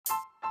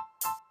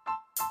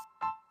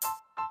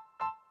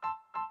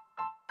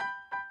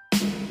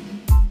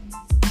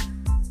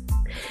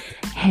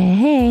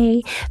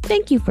Hey,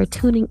 thank you for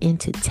tuning in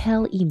to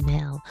Tell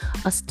Email,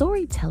 a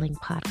storytelling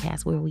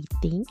podcast where we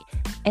think,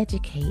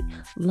 educate,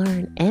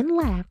 learn, and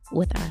laugh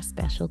with our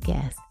special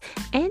guests.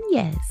 And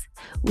yes,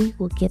 we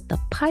will get the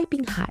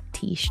piping hot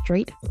tea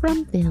straight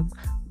from them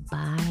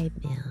by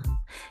them.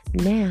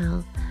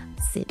 Now,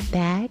 sit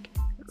back,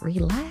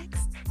 relax,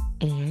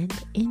 and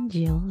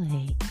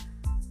enjoy.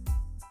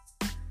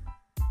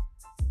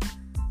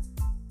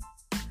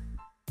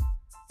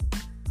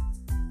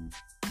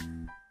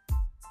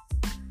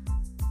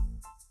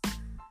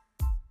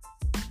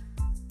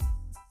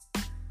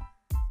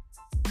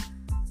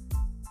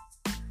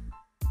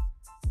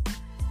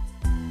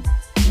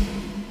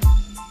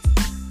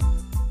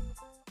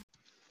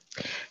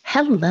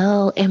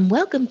 Hello, and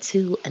welcome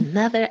to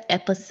another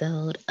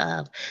episode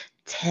of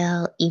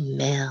Tell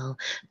Email.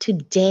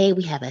 Today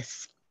we have a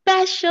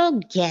special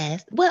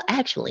guest. Well,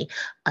 actually,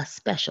 a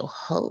special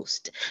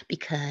host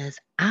because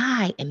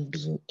I am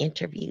being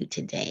interviewed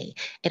today.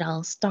 It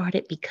all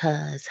started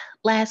because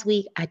last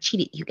week I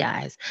cheated you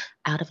guys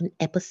out of an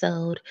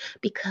episode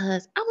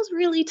because I was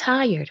really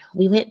tired.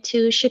 We went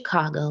to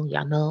Chicago.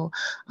 Y'all know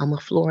I'm a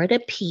Florida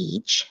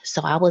peach.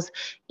 So I was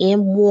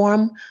in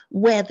warm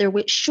weather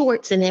with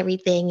shorts and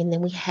everything. And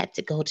then we had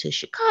to go to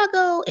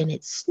Chicago and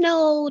it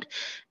snowed.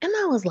 And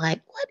I was like,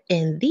 what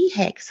in the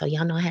heck? So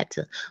y'all know I had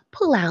to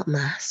pull out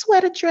my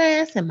sweater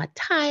dress and my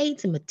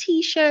tights and my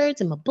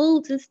t-shirts and my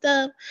boots and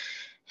stuff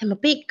and my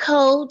big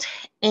coat.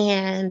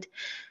 And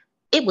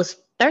it was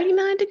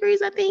 39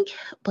 degrees, I think,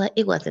 but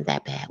it wasn't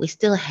that bad. We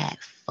still had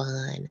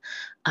fun.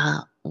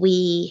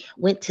 We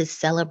went to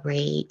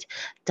celebrate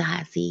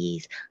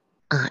Dazzy's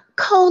Aunt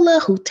Cola,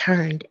 who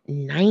turned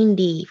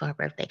 90 for her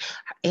birthday.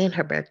 And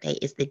her birthday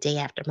is the day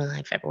after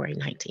mine, February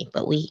 19th.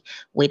 But we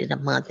waited a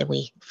month and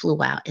we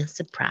flew out and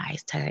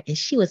surprised her. And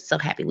she was so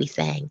happy. We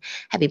sang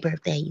happy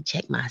birthday. You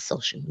check my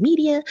social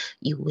media,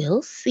 you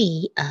will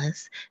see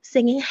us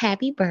singing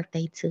happy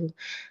birthday to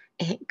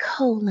Aunt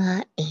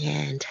Cola,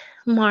 and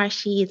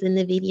Marshy is in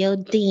the video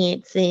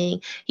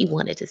dancing. He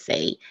wanted to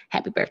say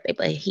happy birthday,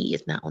 but he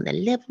is not on the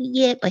level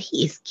yet, but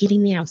he is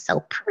getting there. I'm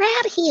so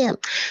proud of him.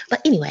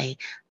 But anyway,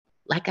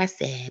 like I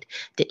said,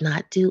 did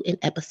not do an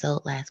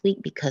episode last week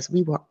because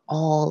we were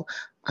all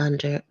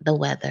under the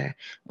weather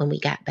when we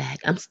got back.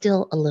 I'm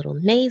still a little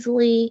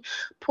nasally.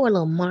 Poor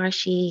little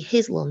Marshy,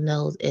 his little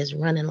nose is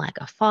running like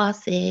a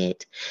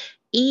faucet.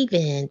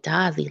 Even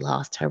Dazzy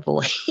lost her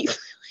voice.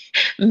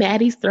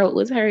 Maddie's throat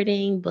was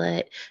hurting,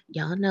 but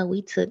y'all know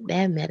we took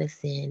that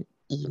medicine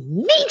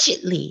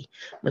immediately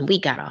when we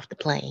got off the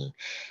plane.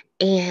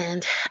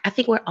 And I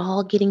think we're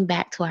all getting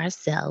back to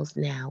ourselves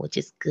now, which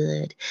is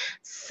good.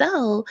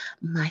 So,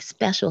 my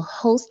special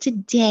host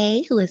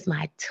today, who is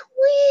my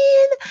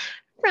twin,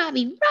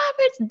 Robbie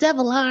Roberts,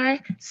 Double R,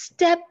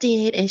 stepped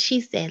in and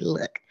she said,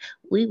 look,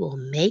 we will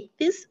make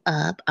this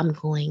up. I'm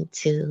going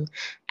to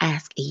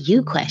ask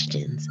you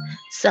questions.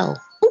 So,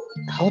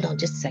 hold on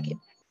just a second.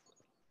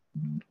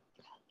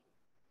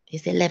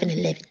 It's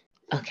 11:11.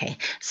 Okay.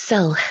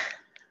 So,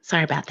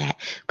 sorry about that.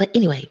 But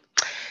anyway,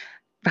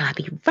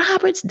 Robbie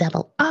Roberts,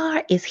 Double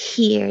R, is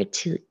here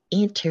to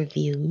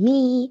interview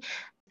me.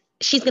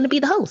 She's going to be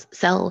the host.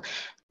 So,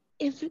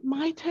 Is it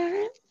my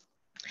turn?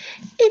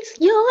 it's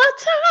your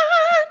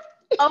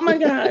turn. Oh my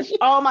gosh,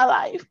 all my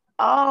life,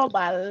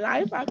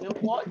 I've been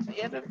wanting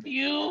to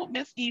interview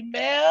Miss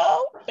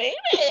Email, baby.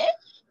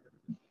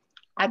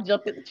 I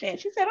jumped at the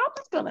chance. She said, I'm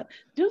just gonna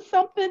do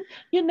something,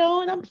 and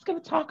I'm just gonna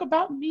talk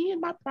about me and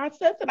my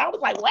process. And I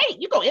was like,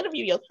 wait, you gonna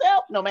interview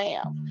yourself? No,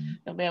 ma'am.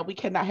 No, ma'am, we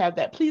cannot have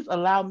that. Please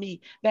allow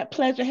me that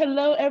pleasure.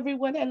 Hello,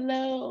 everyone.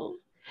 Hello.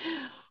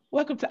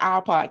 Welcome to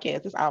our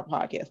podcast. It's our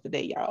podcast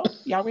today, y'all.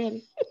 Y'all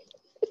ready?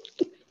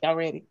 Y'all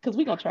ready? Because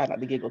we're gonna try not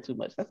to giggle too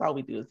much. That's all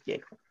we do is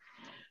giggle.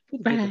 We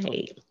the giggle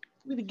twins. Right.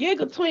 We the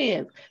giggle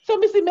twins. So,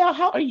 Missy Mel,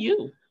 how are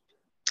you?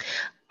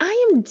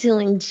 I am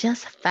doing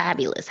just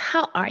fabulous.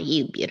 How are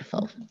you,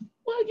 beautiful?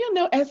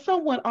 Well, as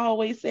someone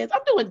always says,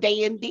 I'm doing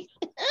dandy.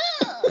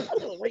 I'm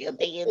doing real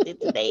dandy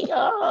today.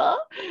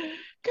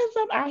 Because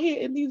I'm out here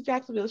in these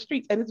Jacksonville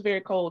streets and it's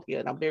very cold here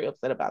and I'm very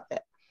upset about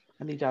that.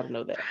 I need y'all to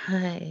know that.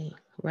 Right,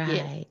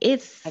 Yes. right.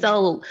 It's I,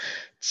 so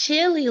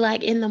chilly,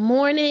 like in the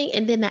morning,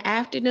 and then the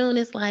afternoon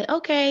it's like,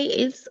 okay,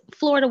 it's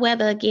Florida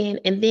weather again.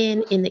 And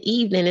then in the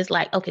evening, it's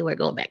like, okay, we're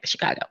going back to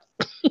Chicago.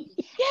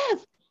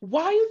 yes.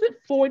 Why is it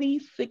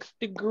 46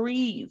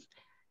 degrees?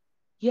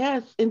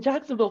 Yes, in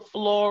Jacksonville,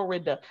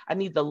 Florida. I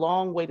need the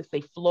long way to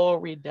say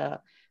Florida.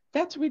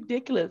 That's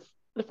ridiculous.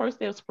 The first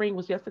day of spring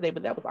was yesterday,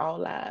 but that was all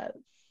lies.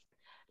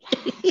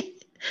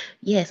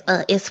 Yes,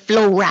 it's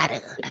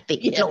Florida. I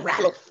think Yeah,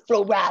 Florida.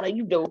 Flow Rider,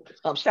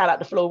 shout out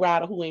to Flow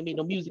Rider who ain't made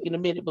no music in a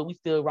minute, but we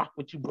still rock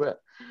with you, bruh.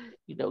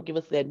 Give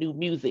us that new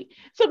music.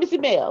 So, Missy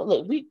Mel,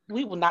 look, we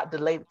will not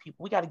delay the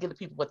people. We got to give the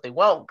people what they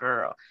want,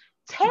 girl.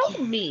 Tell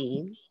Yeah.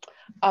 me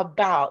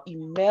about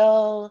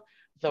Emel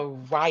the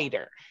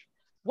writer.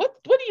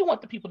 What do you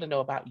want the people to know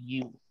about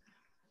you?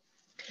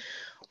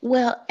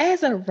 Well,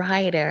 as a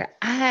writer,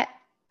 I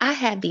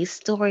have these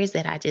stories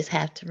that I just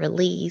have to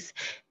release.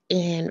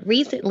 And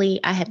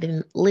recently I have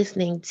been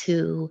listening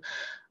to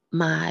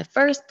my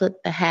first book,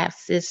 The Half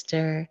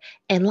Sister,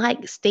 and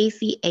like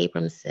Stacey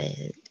Abrams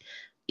said,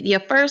 your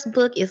first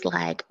book is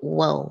like,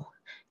 whoa.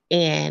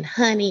 And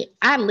honey,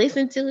 I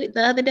listened to it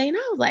the other day and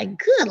I was like,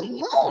 good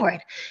Lord.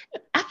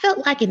 I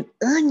felt like an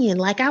onion,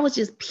 like I was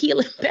just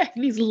peeling back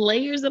these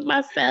layers of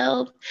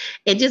myself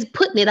and just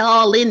putting it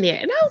all in there.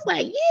 And I was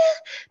like,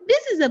 yeah,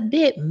 this is a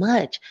bit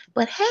much,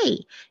 but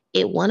hey,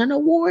 it won an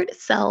award,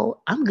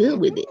 so I'm good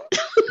with Mhm. it.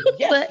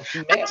 Yes,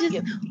 But I ma'am. just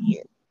Yes, it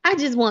did. I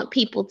just want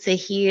people to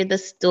hear the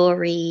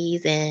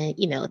stories and,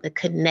 the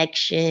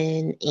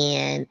connection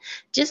and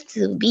just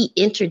to be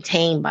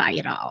entertained by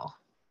it all.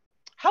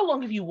 How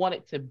long have you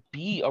wanted to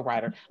be a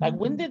writer? Like,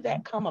 when did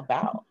that come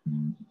about?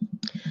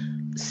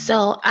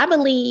 So I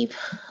believe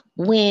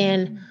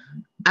when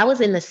I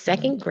was in the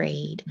second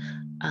grade,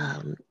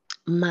 um,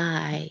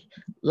 my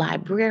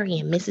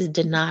librarian, Mrs.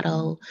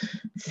 Donato,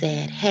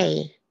 said,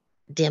 hey,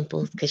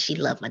 Dimples, because she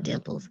loved my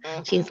dimples.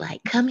 She Hmm. was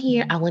like, come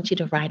here, I want you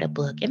to write a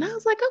book. And I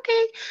was like,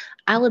 okay,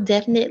 I will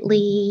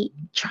definitely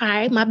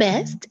try my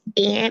best.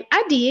 And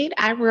I did.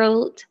 I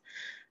wrote,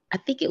 I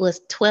think it was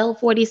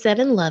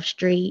 1247 Love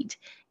Street,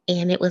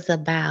 and it was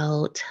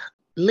about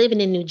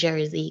living in New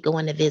Jersey,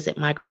 going to visit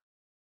my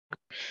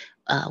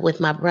with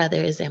my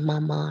brothers and my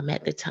mom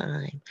at the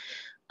time.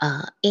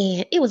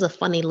 And it was a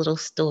funny little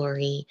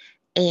story.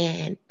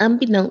 And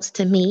unbeknownst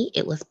to me,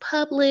 it was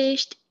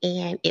published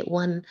and it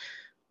won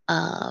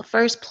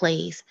first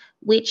place,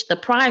 which the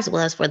prize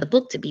was for the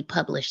book to be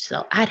published.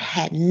 So I'd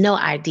had no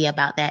idea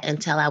about that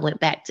until I went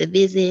back to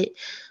visit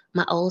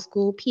my old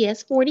school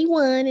PS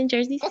 41 in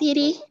Jersey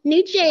City, New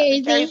Not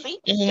the Jersey. Jersey,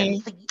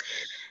 And Jersey.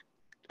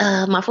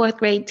 my fourth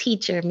grade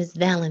teacher, Miss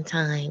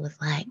Valentine, was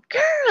like,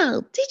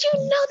 girl, did you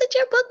know that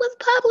your book was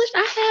published?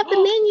 I have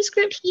the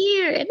manuscript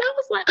here. And I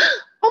was like,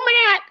 oh my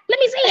God, let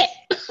me see it.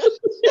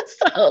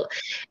 So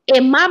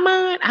in my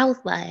mind, I was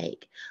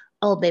like,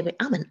 oh, baby,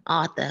 I'm an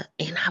author.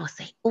 And I would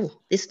say, oh,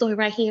 this story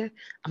right here,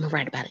 I'm going to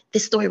write about it.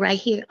 This story right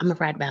here, I'm going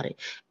to write about it.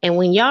 And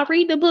when y'all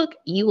read the book,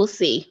 you will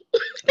see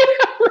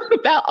that I wrote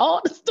about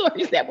all the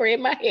stories that were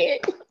in my head.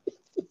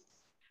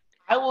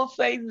 I will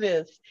say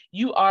this: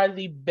 you are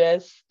the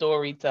best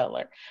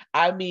storyteller.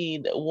 I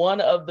mean, one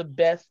of the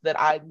best that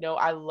I know.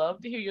 I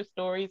love to hear your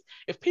stories.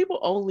 If people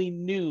only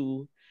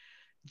knew,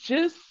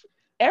 just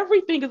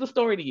everything is a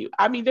story to you.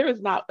 I mean, there is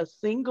not a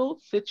single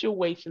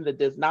situation that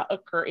does not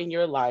occur in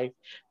your life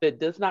that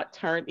does not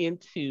turn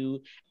into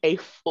a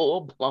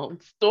full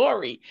blown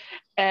story.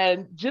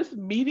 And just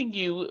meeting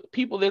you,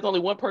 people, there's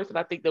only one person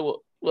I think that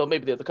will. Well,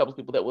 maybe there's a couple of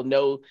people that will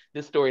know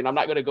this story, and I'm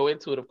not going to go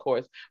into it, of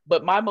course.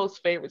 But my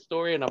most favorite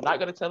story, and I'm not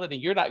going to tell it, and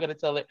you're not going to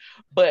tell it,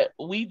 but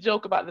we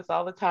joke about this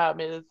all the time,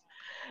 is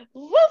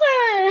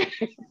Luther.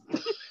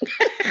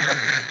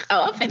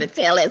 Oh, I'm finna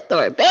tell that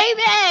story,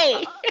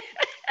 baby.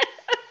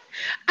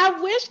 I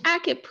wish I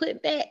could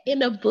put that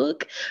in a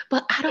book,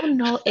 but I don't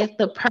know if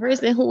the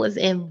person who was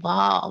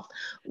involved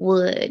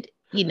would,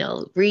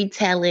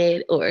 retell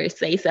it or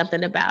say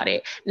something about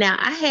it. Now,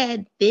 I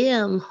had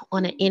them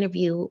on an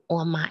interview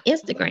on my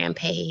Instagram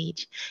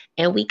page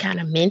and we kind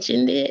of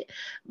mentioned it,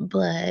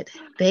 but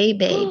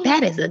baby,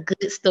 that is a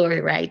good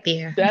story right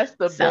there. That's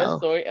the best So,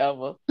 story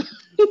ever.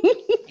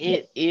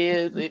 It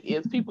is. It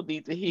is. People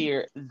need to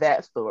hear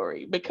that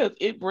story because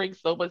it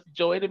brings so much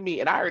joy to me.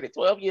 And I heard it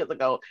 12 years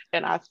ago,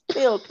 and I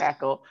still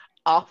cackle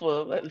off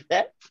of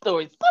that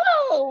story.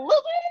 So,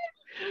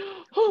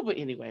 oh, but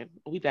anyway,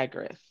 we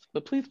digress.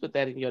 But please put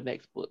that in your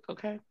next book,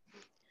 okay?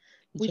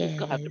 We just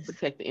gonna have to yes,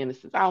 protect the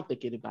innocence. I don't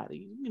think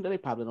anybody, they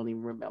probably don't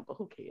even remember.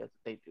 Who cares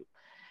if they do?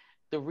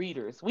 The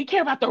readers. We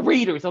care about the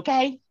readers,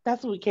 okay?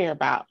 That's what we care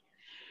about.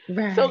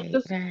 So, right,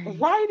 does right.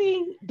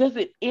 writing, does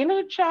it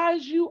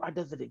energize you or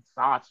does it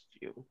exhaust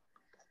you?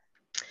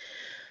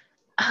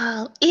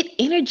 It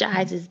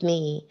energizes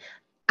me.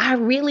 I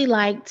really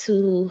like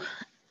to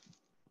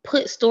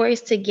put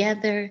stories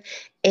together,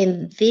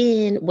 and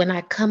then when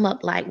I come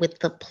up like with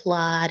the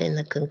plot and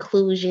the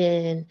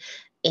conclusion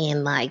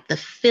and like the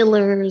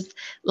fillers,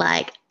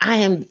 like I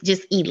am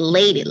just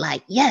elated,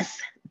 like yes,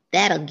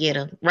 that'll get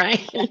them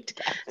right. Got it.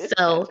 Got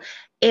So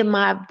it. in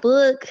my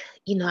book,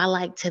 I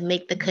like to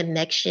make the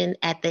connection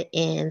at the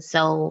end.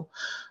 So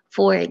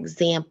for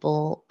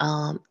example,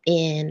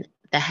 in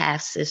The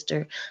Half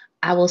Sister,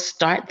 I will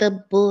start the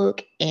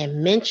book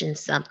and mention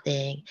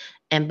something,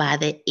 and by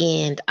the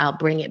end, I'll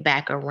bring it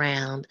back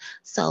around.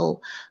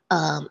 So,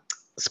 um,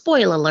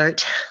 spoiler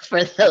alert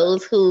for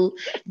those who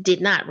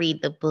did not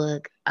read the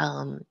book.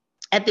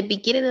 At the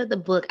beginning of the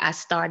book, I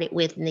started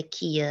with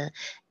Nakia,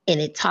 and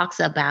it talks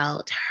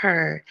about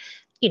her,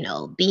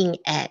 being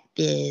at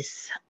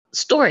this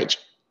storage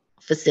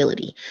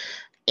facility,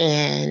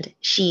 and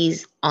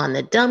she's on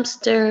the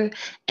dumpster,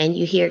 and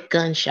you hear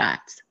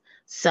gunshots.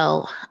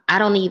 So I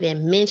don't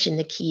even mention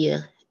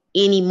Nakia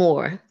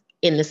anymore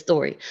in the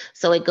story.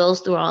 So it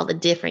goes through all the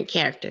different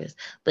characters.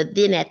 But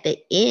then at the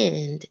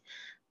end,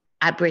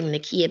 I bring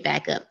Nakia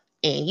back up.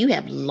 And you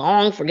have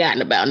long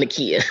forgotten about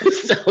Nakia.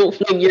 So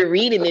when you're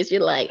reading this,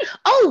 you're like,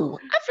 oh,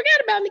 I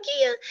forgot about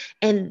Nakia.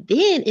 And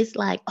then it's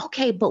like,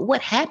 okay, but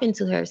what happened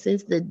to her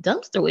since the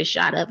dumpster was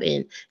shot up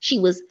and she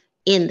was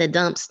in the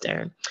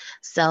dumpster.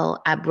 So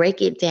I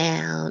break it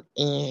down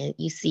and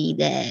you see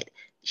that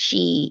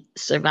she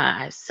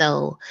survives.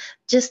 So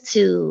just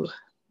to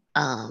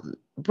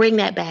bring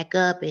that back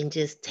up and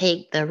just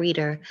take the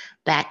reader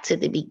back to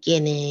the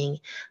beginning,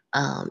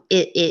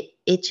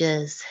 it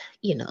just,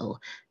 you know,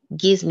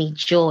 gives me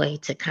joy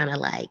to kind of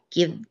like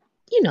give,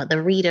 you know,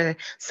 the reader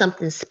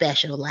something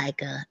special,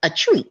 like a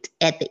treat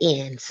at the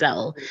end.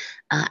 So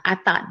I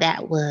thought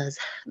that was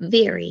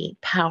very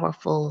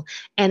powerful.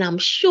 And I'm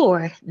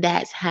sure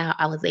that's how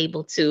I was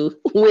able to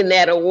win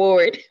that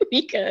award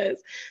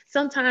because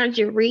sometimes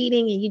you're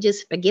reading and you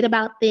just forget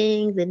about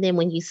things. And then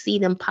when you see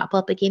them pop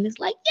up again, it's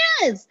like,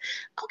 yes,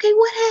 okay,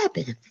 what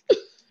happened?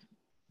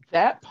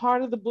 That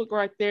part of the book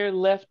right there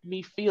left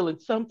me feeling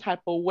some type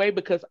of way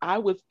because I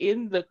was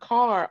in the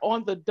car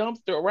on the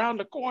dumpster around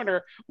the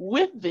corner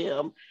with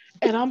them.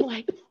 And I'm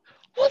like,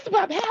 what's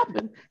about to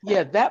happen?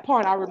 Yeah, that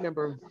part I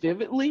remember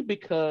vividly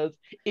because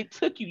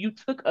you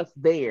took us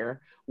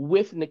there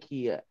with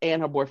Nakia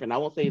and her boyfriend. I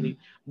won't say any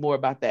more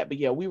about that, but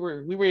yeah, we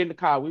were in the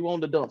car, we were on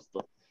the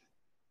dumpster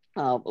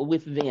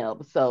with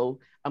them. So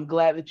I'm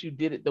glad that you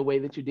did it the way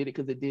that you did it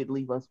because it did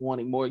leave us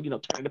wanting more,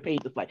 turning the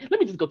page. It's like, let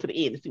me just go to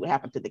the end and see what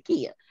happened to the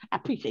kid. I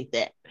appreciate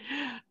that.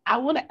 I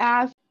want to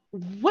ask,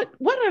 what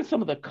are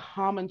some of the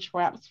common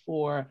traps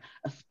for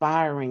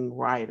aspiring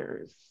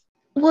writers?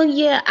 Well,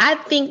 yeah, I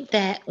think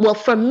that, well,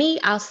 for me,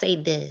 I'll say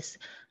this.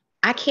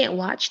 I can't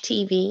watch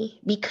TV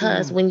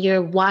because Mm, when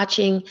you're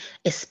watching,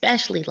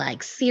 especially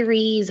like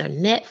series or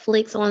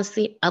Netflix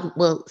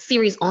well,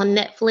 series on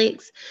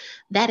Netflix,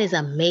 that is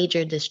a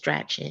major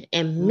distraction.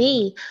 And mm,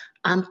 me,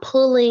 I'm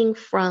pulling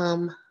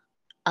from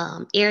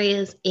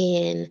areas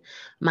in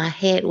my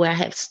head where I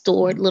have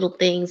stored little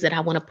things that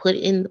I want to put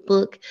in the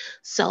book.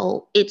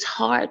 So it's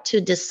hard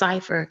to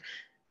decipher,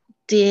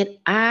 did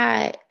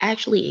I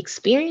actually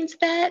experience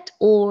that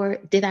or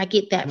did I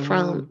get that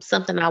from mm,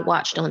 something I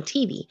watched on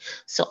TV?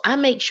 So I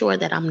make sure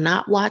that I'm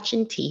not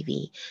watching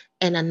TV.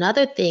 And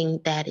another thing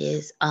that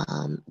is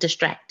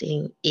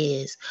distracting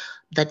is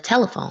the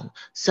telephone.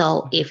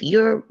 So mm, if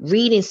you're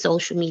reading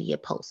social media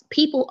posts,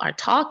 people are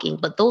talking,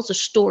 but those are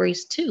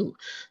stories too.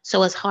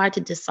 So it's hard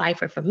to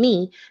decipher for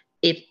me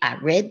if I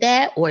read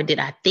that or did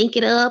I think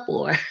it up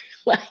or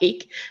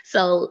like,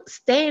 so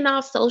staying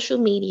off social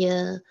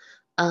media,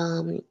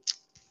 um,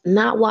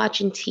 not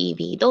watching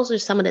TV. Those are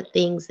some of the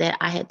things that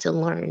I had to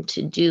learn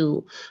to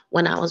do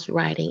when I was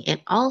writing,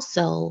 and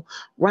also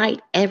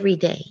write every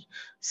day.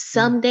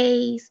 mm. Some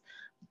days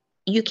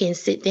you can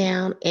sit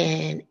down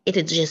and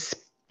it'll just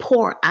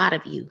pour out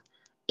of you.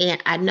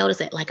 And I notice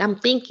that, like, I'm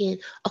thinking,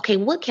 okay,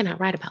 what can I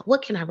write about?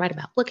 What can I write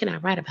about? What can I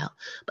write about?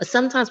 But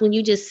sometimes when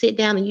you just sit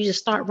down and you just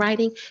start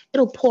writing,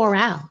 it'll pour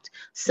out.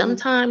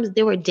 Mm. Sometimes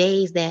there were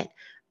days that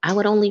I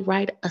would only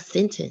write a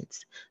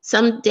sentence.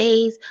 Some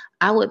days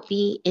I would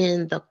be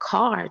in the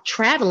car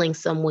traveling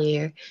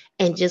somewhere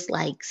and just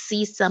like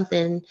see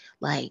something,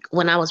 like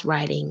when I was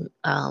writing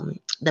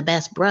The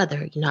Best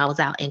Brother, you know, I was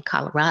out in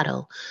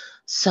Colorado.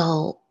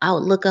 So I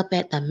would look up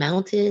at the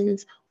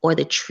mountains or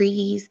the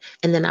trees,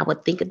 and then I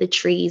would think of the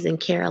trees in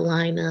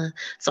Carolina.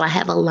 So I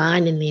have a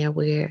line in there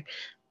where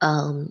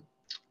um,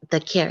 the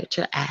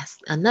character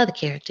asks another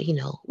character, you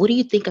know, what do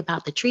you think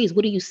about the trees?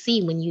 What do you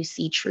see when you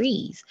see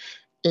trees?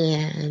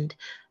 And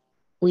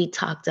we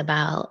talked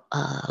about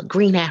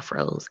green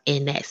afros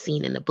in that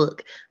scene in the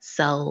book.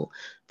 So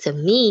to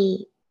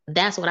me,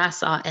 that's what I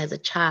saw as a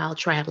child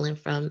traveling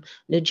from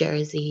New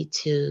Jersey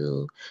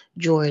to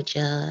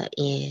Georgia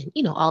and,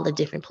 you know, all the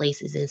different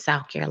places in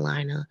South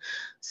Carolina.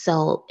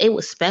 So it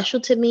was special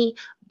to me.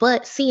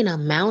 But seeing a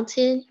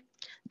mountain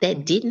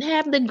that Mhm. didn't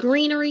have the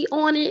greenery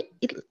on it,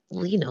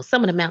 well, you know,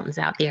 some of the mountains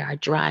out there are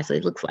dry, so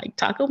it looks like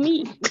taco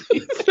meat.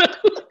 So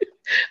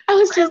I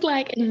was just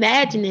like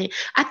imagining.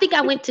 I think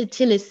I went to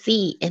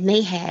Tennessee and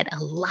they had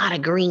a lot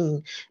of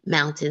green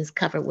mountains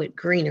covered with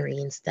greenery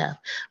and stuff.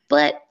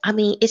 But I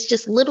mean, it's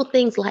just little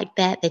things like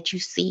that that you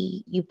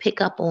see, you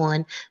pick up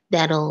on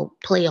that'll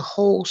play a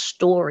whole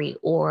story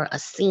or a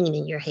scene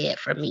in your head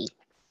for me.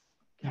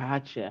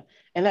 Gotcha.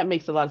 And that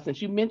makes a lot of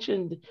sense. You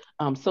mentioned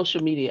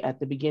social media at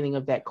the beginning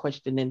of that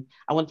question, and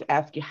I wanted to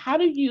ask you, how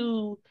do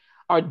you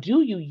or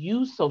do you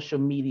use social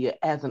media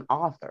as an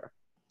author?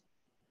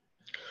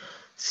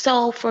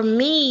 So for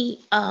me,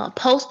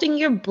 posting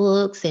your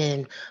books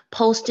and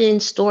posting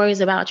stories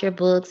about your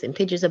books and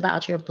pictures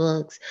about your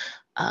books,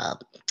 uh,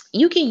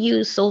 you can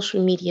use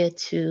social media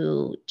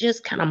to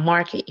just kind of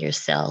market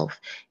yourself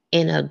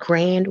in a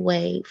grand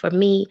way. For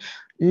me,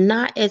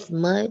 not as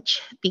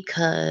much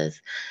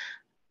because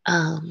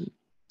um,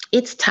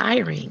 it's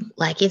tiring,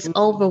 like it's Mm,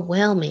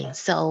 overwhelming.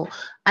 So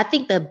I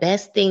think the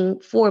best thing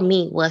for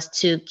me was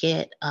to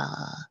get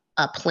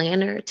a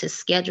planner to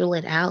schedule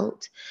it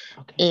out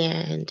okay.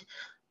 and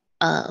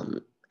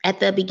um, at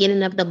the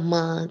beginning of the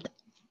month,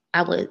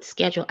 I would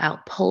schedule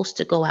out posts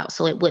to go out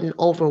so it wouldn't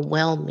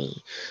overwhelm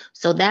me.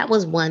 So that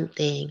was one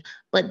thing.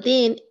 But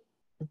then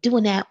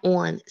doing that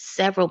on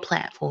several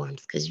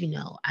platforms, because you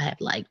know, I have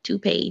like two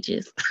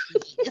pages.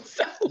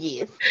 So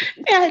Yes.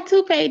 I had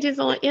 2 pages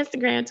on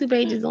Instagram, 2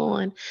 pages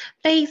on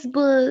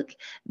Facebook.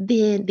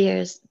 Then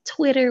there's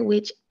Twitter,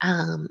 which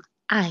I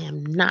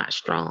am not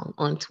strong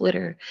on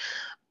Twitter,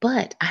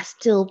 but I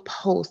still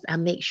post. I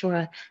make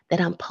sure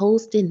that I'm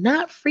posting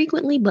not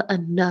frequently, but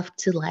enough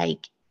to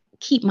like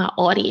keep my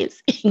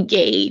audience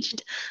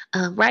engaged.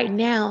 Right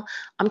now,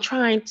 I'm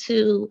trying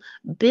to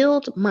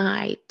build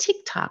my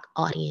TikTok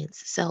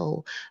audience.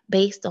 So,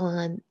 based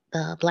on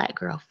the Black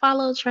Girl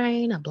Follow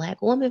Train, a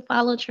Black Woman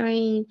Follow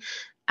Train,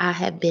 I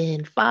have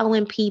been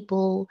following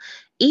people.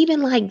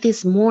 Even like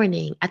this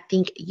morning, I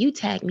think you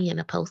tagged me in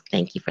a post.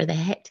 Thank you for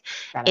that.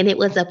 Shout And out it to you.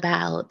 was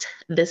about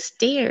the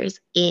stairs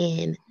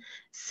in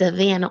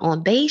Savannah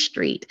on Bay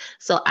Street.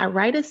 So I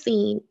write a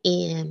scene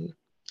in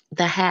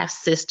The Half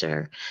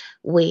Sister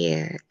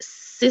where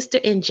Sister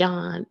and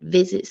John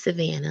visit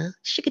Savannah,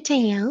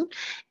 Town,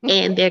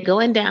 and they're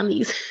going down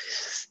these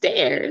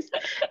stairs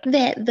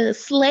that the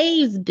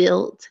slaves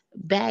built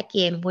back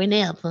in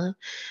whenever.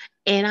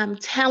 And I'm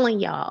telling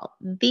y'all,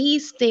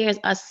 these stairs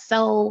are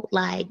so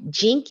like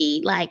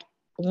jinky, like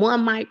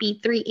one might be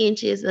 3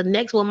 inches, the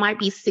next one might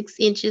be 6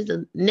 inches,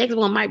 the next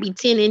one might be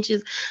 10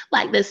 inches.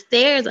 Like the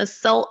stairs are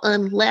so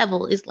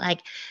unlevel. It's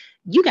like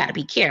you got to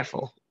be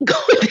careful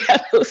going down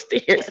those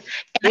stairs.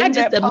 And I In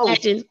just that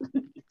post, imagine,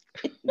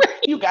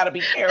 you got to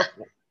be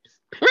careful.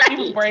 She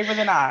was right? braver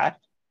than I.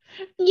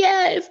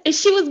 Yes. And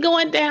she was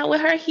going down with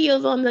her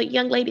heels on the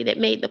young lady that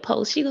made the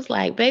post. She was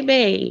like,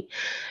 baby,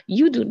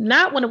 you do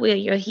not want to wear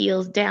your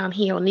heels down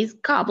here on these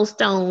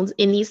cobblestones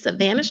in these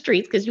Savannah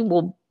streets because you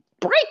will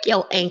break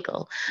your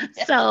ankle.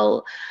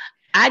 So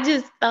I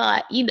just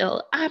thought,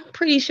 I'm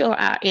pretty sure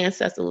our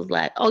ancestor was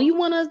like, oh, you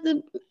want us to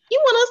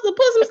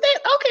put some steps?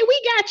 Okay,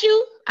 we got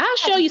you. I'll Got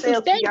show some you some stairs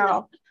for steps.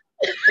 y'all.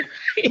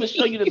 I'm gonna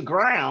show you the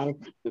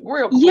ground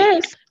real quick.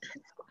 Yes.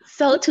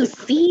 So to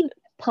see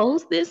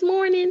post this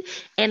morning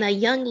and a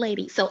young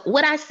lady. So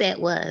what I said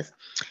was,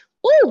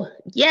 "Ooh,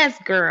 yes,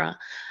 girl.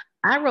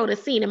 I wrote a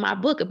scene in my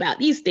book about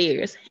these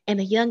stairs." And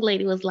a young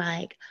lady was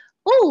like,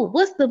 "Oh,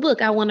 what's the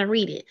book? I want to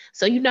read it."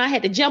 So I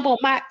had to jump on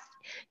my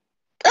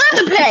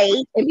other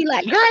page and be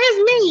like, "Girl,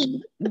 it's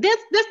me.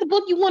 That's the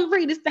book you want to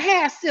read. It's the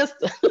Half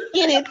Sister."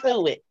 Get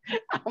into it.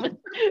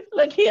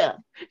 Look here.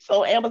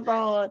 So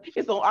Amazon,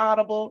 it's on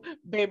Audible,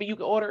 baby. You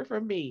can order it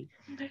from me.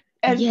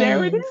 And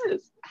there it Yes,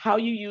 is. How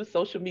you use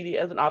social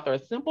media as an author. A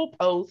simple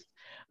post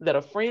that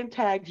a friend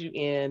tags you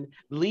in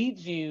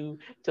leads you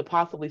to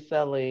possibly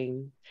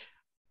selling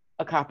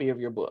a copy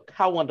of your book.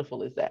 How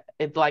wonderful is that?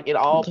 It's like it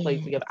all plays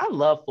yes, together. I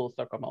love full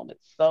circle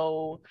moments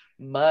so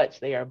much.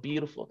 They are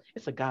beautiful.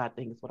 It's a God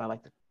thing, is what I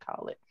like to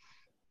call it.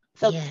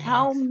 So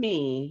tell yes.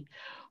 me,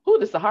 who,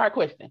 this is a hard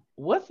question.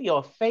 What's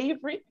your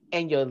favorite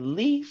and your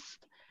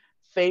least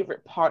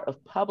favorite part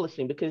of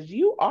publishing? Because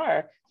you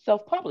are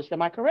self-published,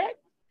 am I correct?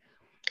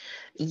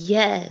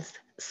 Yes.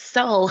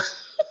 So,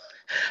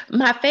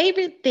 my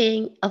favorite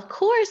thing, of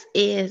course,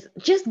 is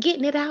just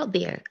getting it out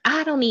there.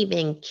 I don't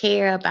even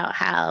care about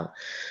how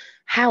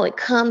it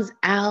comes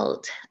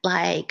out.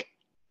 Like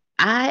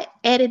I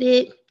edit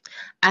it.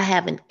 I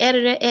have an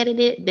editor edit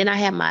it. Then I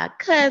have my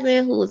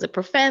cousin who is a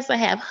professor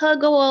have her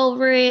go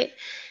over it.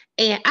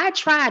 And I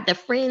tried the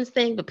friends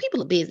thing, but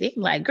people are busy.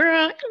 I'm like,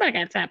 girl, anybody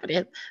got time for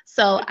this?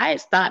 So I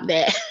stopped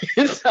that.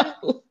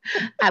 So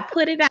I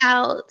put it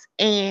out,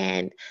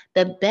 and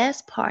the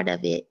best part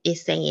of it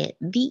is saying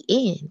the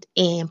end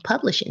and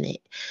publishing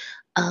it.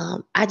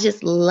 I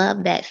just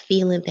love that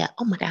feeling that,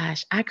 oh my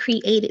gosh, I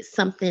created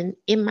something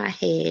in my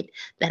head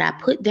that I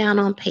put down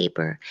on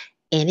paper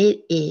and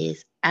it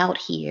is out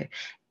here.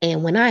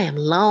 And when I am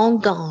long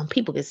gone,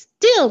 people can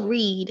still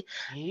read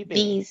Baby.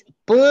 these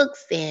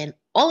books and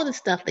all of the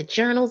stuff, the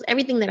journals,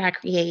 everything that I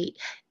create.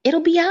 It'll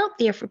be out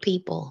there for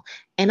people.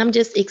 And I'm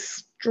just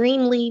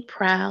extremely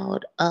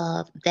proud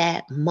of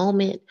that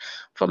moment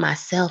for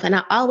myself. And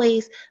I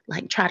always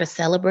like try to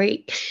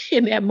celebrate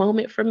in that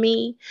moment for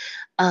me.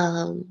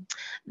 Um,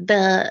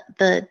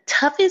 the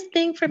toughest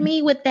thing for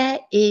me with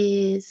that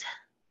is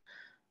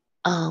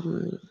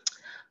um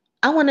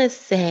I want to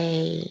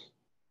say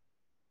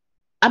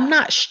I'm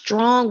not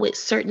strong with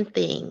certain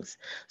things.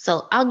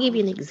 So I'll give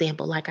you an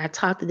example. Like I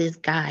talked to this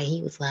guy,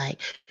 he was like,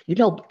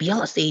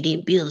 Beyonce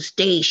didn't build a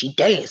stage she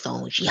danced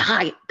on. She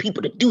hired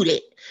people to do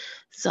that.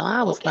 So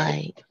I was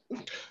Okay.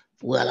 like,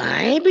 well,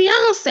 I ain't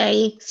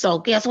Beyonce. So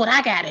guess what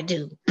I gotta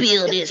do?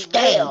 Build Yes, this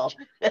well,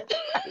 stage.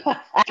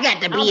 I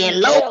got to I'll be be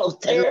at well, Lowe's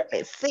till sir.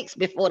 at 6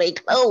 before they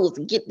close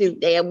and get this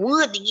damn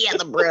wood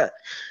together, bruh.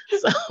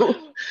 So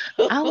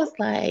I was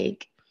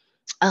like,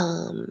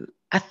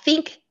 I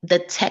think the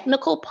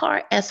technical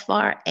part, as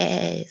far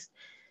as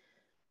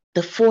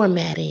the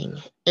formatting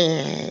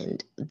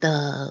and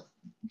the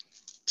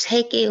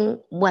taking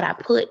what I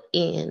put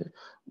in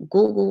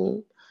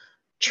Google,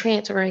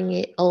 transferring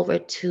it over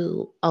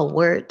to a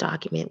Word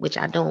document, which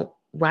I don't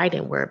write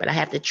in Word, but I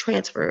have to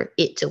transfer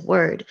it to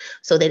Word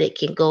so that it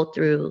can go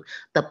through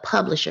the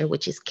publisher,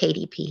 which is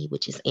KDP,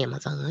 which is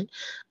Amazon.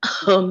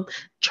 Um,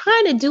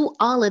 Trying to do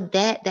all of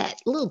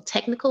that little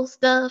technical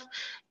stuff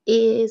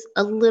is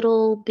a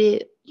little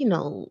bit,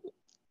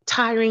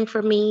 tiring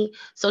for me.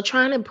 So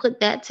trying to put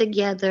that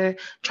together,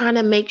 trying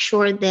to make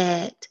sure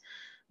that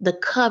the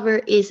cover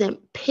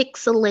isn't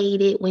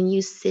pixelated when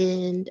you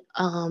send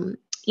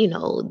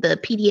the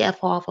PDF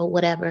off or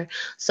whatever.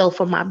 So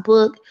for my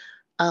book,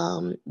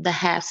 The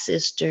Half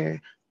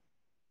Sister,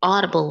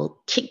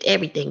 Audible kicked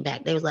everything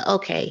back. They was like,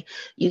 okay,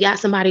 you got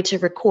somebody to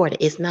record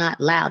it. It's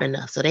not loud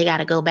enough. So they got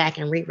to go back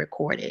and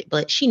re-record it.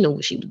 But she knew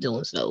what she was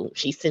doing. So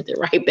she sent it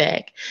right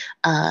back.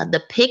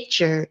 The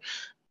picture,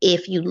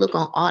 if you look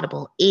on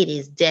Audible, it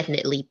is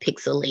definitely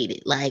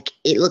pixelated. Like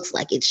it looks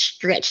like it's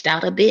stretched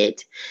out a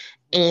bit.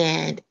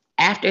 And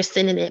after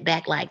sending it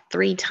back like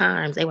 3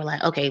 times, they were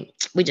like, okay,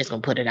 we're just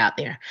going to put it out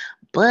there.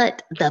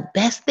 But the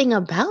best thing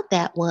about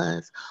that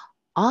was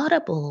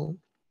Audible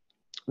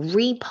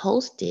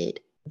reposted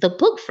the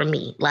book for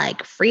me,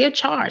 like free of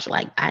charge.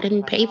 Like I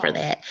didn't pay for Wow.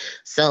 that.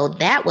 So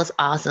that was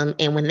awesome.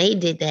 And when they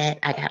did that,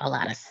 I got a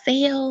lot of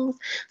sales.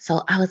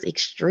 So I was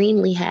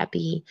extremely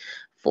happy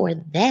for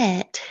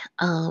that.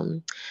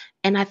 And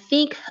I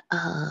think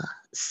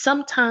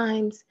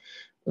sometimes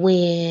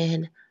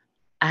when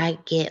I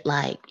get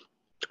like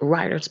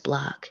writer's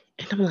block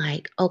and I'm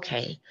like,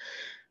 okay,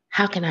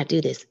 how can I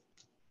do this?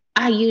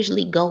 I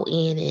usually go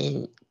in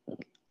and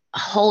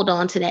hold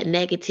on to that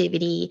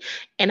negativity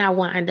and I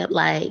wind up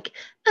like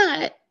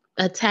not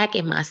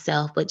attacking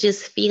myself, but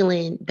just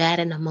feeling bad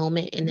in the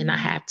moment. And then I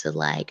have to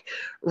like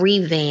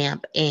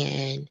revamp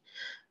and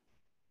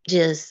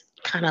just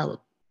kind of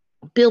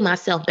build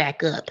myself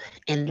back up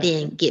and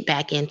then Gotcha. get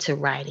back into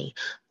writing.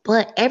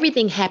 But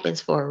everything happens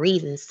for a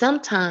reason.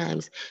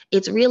 Sometimes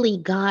it's really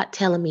God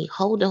telling me,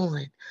 hold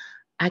on,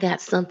 I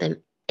got something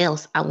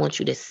else I want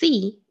you to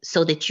see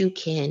so that you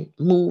can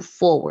move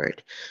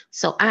forward.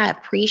 So I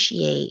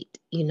appreciate,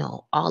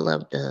 all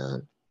of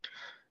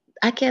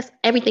I guess,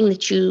 everything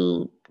that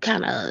you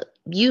kind of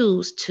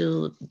use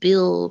to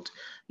build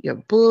your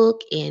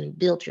book and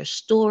build your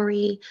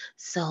story.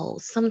 So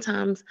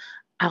sometimes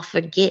I'll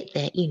forget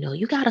that,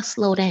 you got to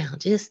slow down.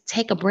 Just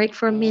take a break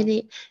for a Mhm.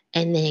 minute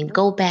and then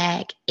go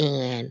back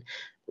and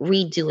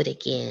redo it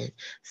again.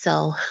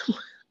 So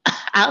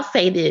I'll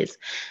say this.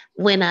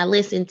 When I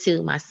listened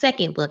to my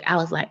second book, I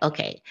was like,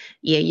 okay,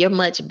 yeah, you're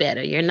much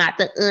better. You're not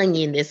the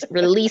onion that's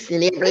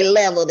releasing every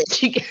level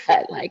that you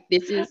got. Like,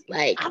 this is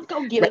like I'm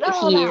gonna get right it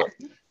all here. out.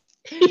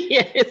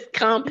 Yeah, it's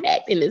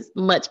compact and it's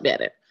much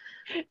better.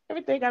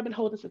 Everything I've been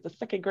holding since the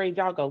second grade,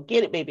 y'all gonna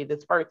get it, baby.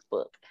 This first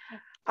book.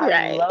 I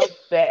Right. love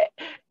that.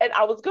 And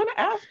I was gonna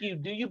ask you,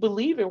 do you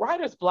believe in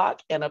writer's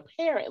block? And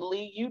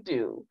apparently you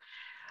do.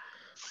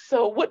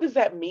 So what does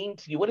that mean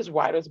to you? What does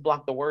writer's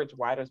block, the words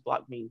writer's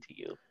block mean to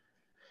you?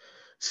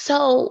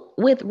 So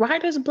with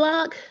writer's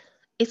block,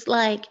 it's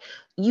like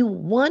you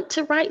want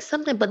to write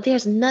something, but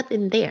there's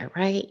nothing there,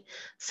 right?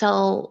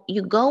 So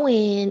you go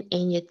in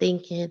and you're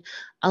thinking,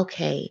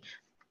 okay,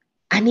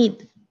 I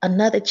need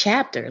another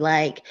chapter.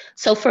 Like,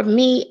 so for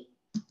me,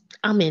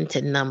 I'm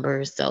into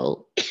numbers.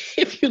 So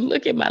if you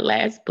look at my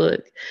last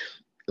book,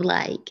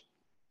 like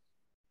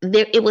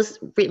there it was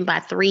written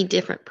by 3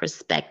 different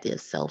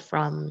perspectives. So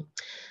from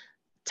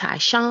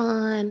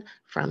Tyshawn,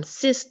 from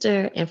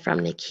Sister, and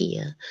from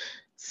Nakia.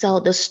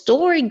 So the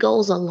story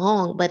goes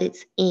along, but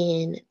it's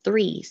in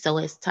 3. So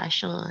it's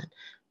Tyshawn,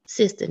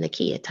 Sister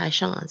Nakia,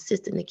 Tyshawn,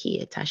 Sister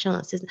Nakia,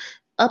 Tyshawn, Sister,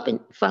 up and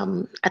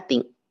from I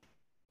think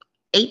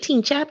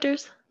 18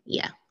 chapters.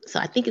 Yeah. So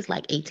I think it's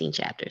like 18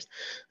 chapters.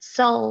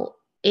 So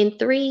in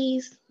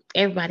threes,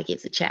 everybody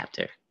gets a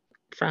chapter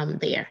from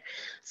there.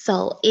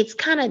 So it's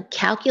kind of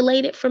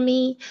calculated for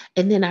me.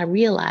 And then I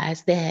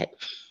realized that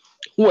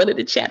one of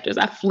the chapters,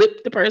 I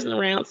flipped the person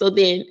around. So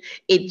then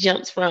it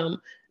jumps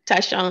from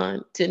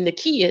Tyshawn to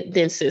Nakia,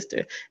 then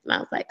sister. And I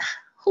was like, "Ah,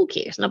 who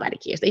cares? Nobody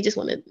cares. They just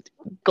want to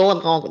go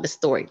along with the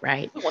story,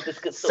 right? We want this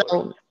good story.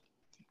 So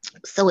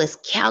so it's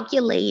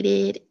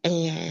calculated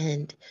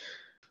and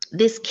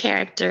this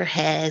character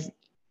has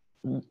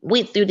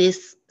went through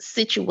this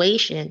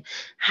situation.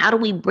 How do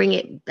we bring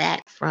it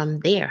back from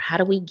there? How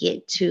do we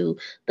get to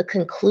the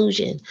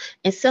conclusion?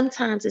 And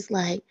sometimes it's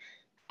like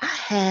I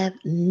have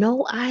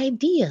no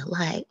idea.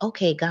 Like,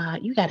 okay,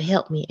 God, you got to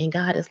help me. And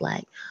God is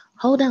like,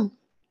 hold on,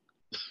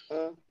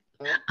 Mm,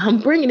 mm, I'm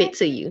bringing mm. it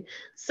to you.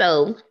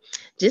 So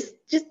just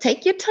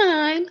take your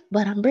time,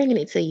 but I'm bringing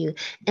it to you.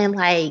 And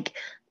like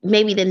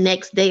maybe the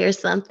next day or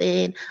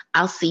something,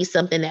 I'll see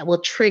something that will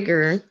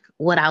trigger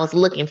what I was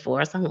looking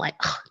for. So I'm like,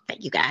 oh,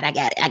 thank you, God. I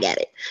got it. I got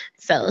it.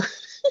 So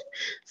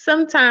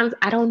sometimes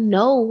I don't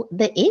know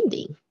the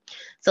ending.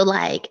 So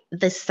like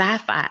the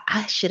sci-fi,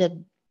 I should have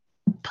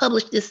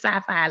published this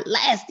sci-fi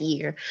last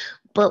year.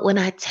 But when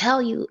I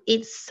tell you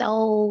it's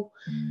so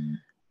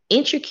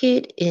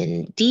intricate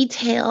and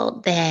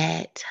detailed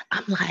that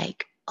I'm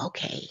like,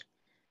 okay,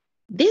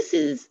 this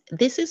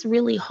is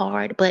really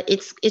hard, but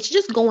it's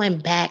just going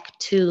back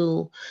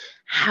to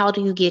how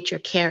do you get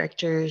your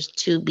characters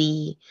to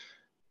be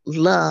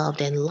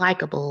loved and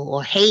likable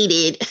or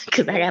hated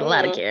because I got a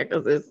lot of Mhm,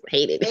 characters that's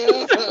hated.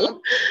 mhm.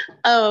 So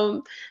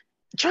um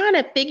trying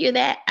to figure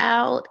that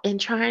out and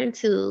trying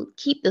to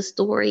keep the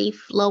story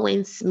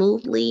flowing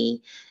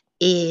smoothly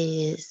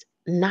is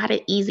not an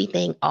easy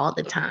thing all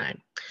the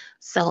time.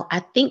 So I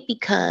think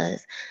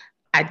because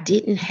I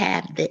didn't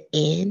have the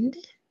end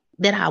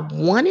that I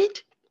wanted,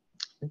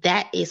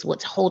 that is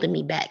what's holding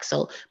me back.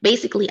 So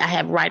basically, I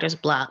have writer's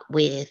block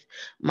with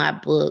my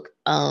book,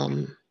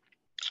 The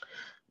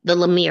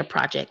Lemire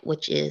Project,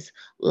 which is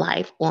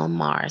Life on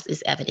Mars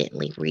is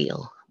Evidently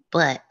Real.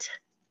 But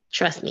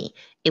trust me,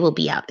 it will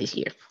be out this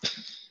year.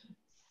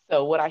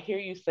 So what I hear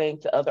you saying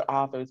to other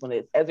authors when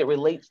it as it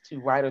relates to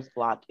writer's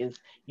block is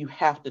you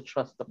have to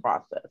trust the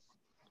process.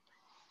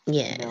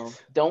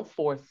 Yes, Don't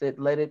force it.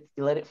 Let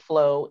it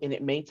flow, and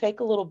it may take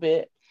a little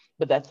bit,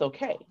 but that's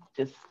okay.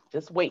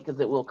 Just wait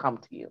because it will come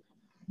to you.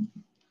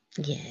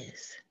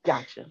 yes.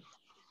 Gotcha.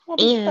 Won't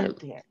be stuck And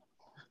there.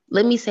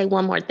 let me say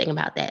one more thing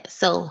about that.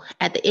 So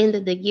at the end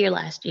of the year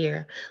last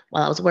year,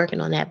 while I was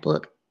working on that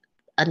book,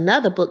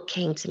 another book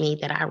came to me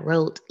that I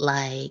wrote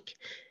like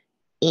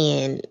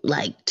in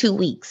like 2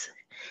 weeks.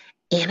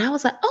 And I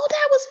was like, oh,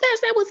 that was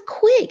fast. That was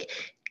quick.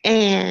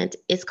 And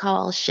it's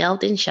called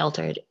Shelved and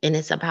Sheltered. And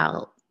it's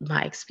about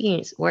my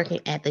experience working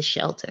at the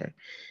shelter.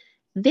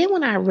 Then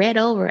when I read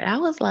over it, I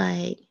was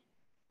like,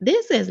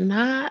 this is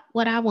not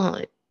what I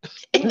want.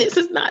 And Mm, this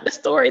is not the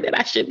story that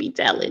I should be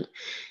telling.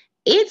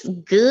 It's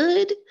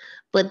good,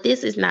 but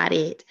this is not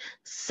it.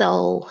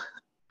 So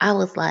I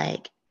was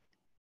like,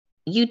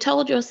 you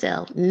told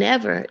yourself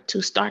never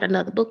to start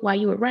another book while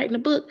you were writing a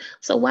book.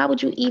 So why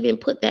would you even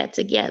put that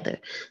together?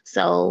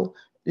 So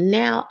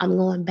now I'm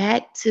going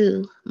back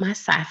to my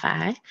sci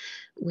fi,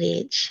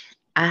 which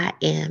I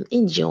am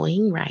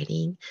enjoying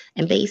writing.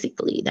 And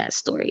basically, that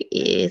story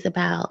is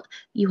about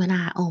you and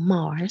I on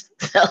Mars.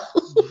 So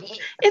yes.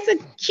 it's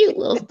a cute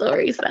little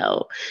story.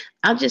 So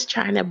I'm just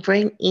trying to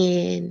bring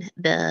in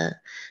the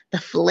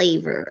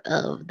flavor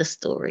of the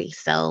story.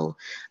 So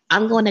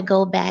I'm going to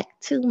go back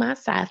to my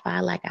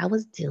sci-fi like I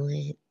was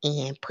doing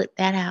and put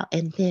that out,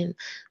 and then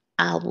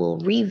I will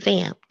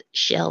revamp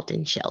Shelved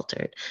and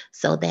Sheltered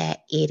so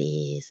that it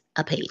is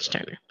a page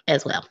turner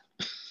as well.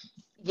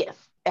 Yes,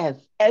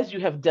 as you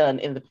have done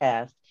in the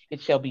past,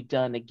 it shall be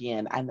done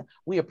again. And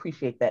we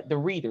appreciate that. The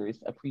readers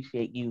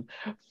appreciate you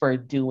for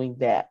doing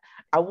that.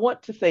 I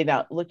want to say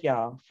now, look,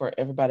 y'all, for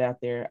everybody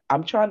out there,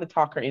 I'm trying to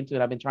talk her into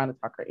it. I've been trying to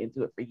talk her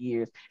into it for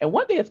years. And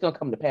one day it's going to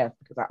come to pass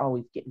because I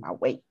always get in my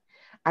way.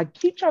 I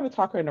keep trying to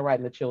talk her into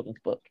writing a children's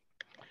book.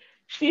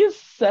 She is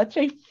such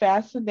a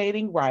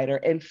fascinating writer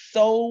and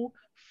so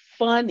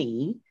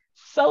funny,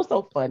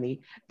 so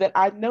funny that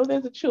I know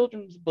there's a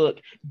children's book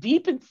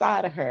deep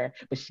inside of her,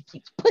 but she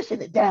keeps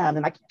pushing it down,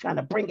 and I keep trying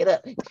to bring it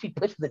up. She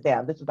pushes it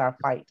down. This is our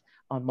fight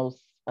on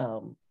most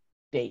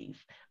days.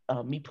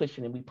 Me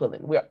pushing and we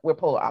pulling. We're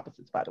polar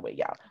opposites, by the way,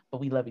 y'all,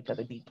 but we love each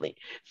other deeply.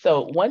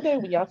 So one day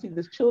when y'all see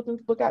this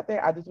children's book out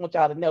there, I just want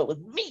y'all to know it was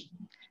me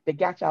that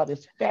got y'all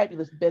this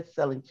fabulous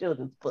best-selling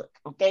children's book.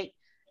 Okay,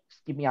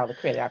 just give me all the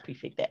credit. I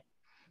appreciate that.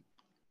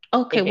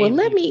 Okay, well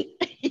AKA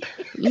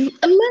you.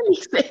 let me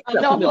say I know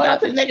I'm something going on about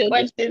to the the next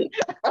children's question.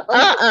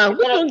 book.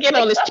 We're gonna get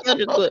on this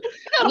children's book.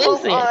 I gotta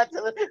move Listen, on to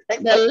the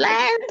next the question.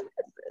 last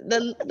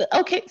the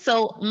okay,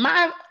 so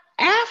my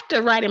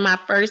after writing my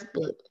first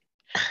book,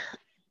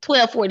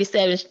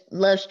 1247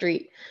 Love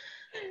Street,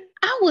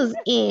 I was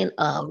in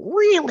a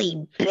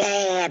really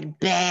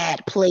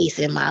bad place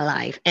in my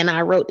life, and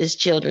I wrote this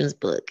children's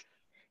book.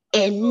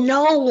 And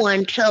no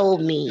one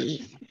told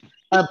me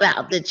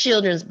about the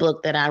children's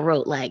book that I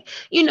wrote. Like,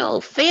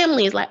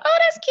 family is like, oh,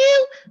 that's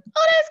cute.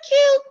 Oh, that's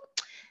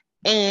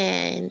cute.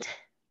 And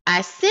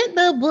I sent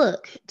the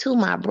book to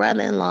my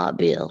brother in law,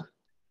 Bill,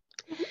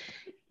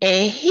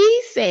 and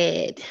he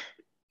said,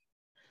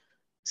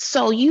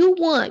 so you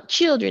want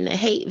children to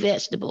hate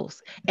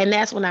vegetables? And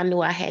that's when I knew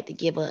I had to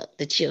give up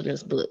the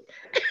children's book.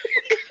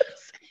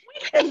 We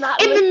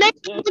cannot And the listen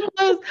next to.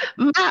 one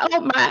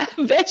was my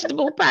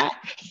vegetable pie. And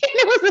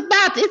it was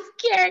about this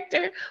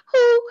character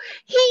who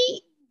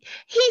he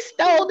he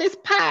stole this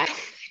pie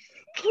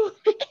and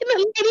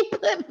the lady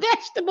put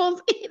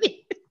vegetables in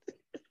it.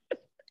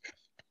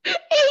 And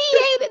he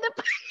hated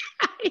the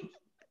pie.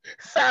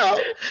 So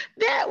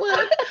that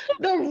was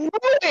the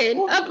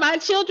ruin of my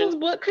children's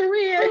book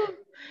career.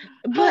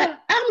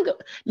 But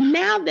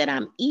now that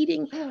I'm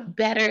eating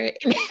better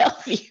and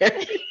healthier,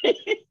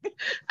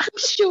 I'm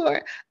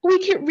sure we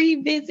can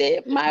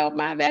revisit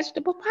my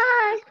vegetable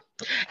pie.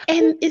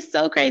 And it's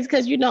so crazy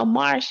because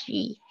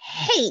Marshy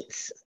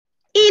hates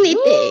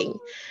anything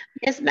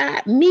that's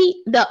not meat.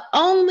 The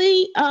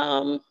only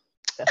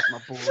That's my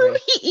fruit boy.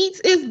 he eats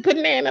is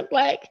banana.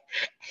 Like,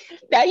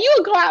 now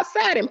you'll go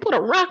outside and put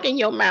a rock in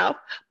your mouth,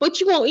 but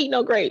you won't eat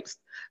no grapes.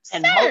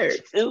 And Sir,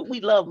 mulch too.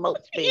 We love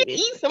mulch, he baby.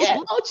 eat some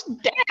Yes,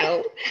 mulch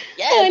down.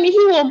 yes. Honey, he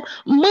will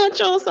munch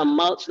on some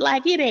mulch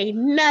like it ain't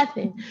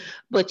nothing.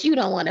 But you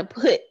don't want to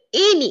put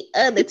any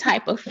other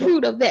type of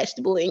fruit or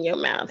vegetable in your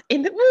mouth.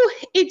 And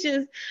it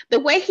just, the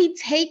way he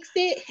takes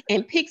it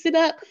and picks it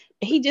up,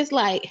 he just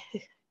like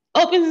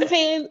opens his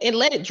hand and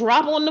let it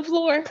drop on the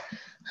floor.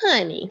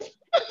 Honey.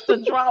 The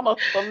drama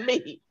for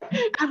me.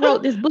 I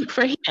wrote this book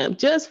for him,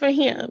 just for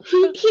him.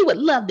 He would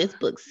love this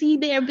book. See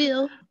there,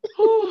 Bill.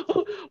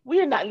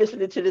 We're not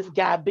listening to this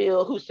guy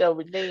Bill who shall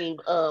rename.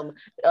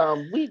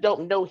 We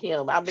don't know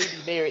him. I may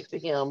be married to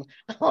him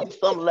on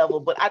some level,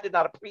 but I did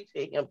not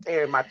appreciate him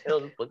tearing my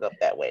children's book up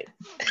that way.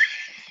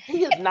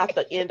 He is not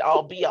the end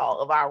all be all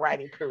of our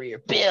writing career.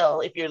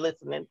 Bill, if you're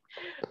listening,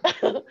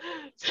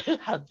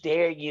 how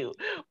dare you?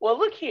 Well,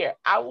 look here.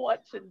 I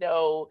want to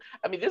know.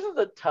 I mean, this is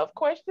a tough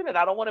question, and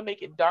I don't want to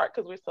make it dark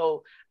because we're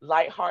so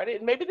lighthearted.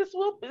 And maybe this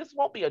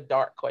won't be a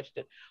dark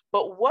question.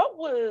 But what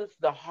was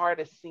the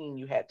hardest scene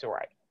you had to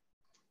write?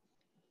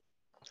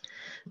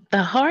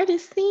 The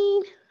hardest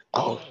scene.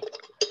 Oh,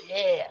 Mm,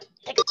 yeah.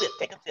 Take a sip.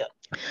 Take a sip.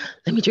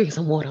 let me drink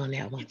some water on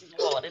that one. Get some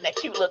water in that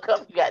cute little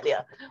cup you got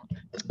there.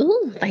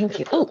 Ooh, thank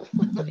you. Oh,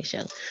 let me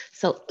show.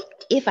 So,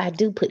 if I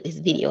do put this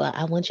video out,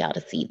 I want y'all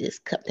to see this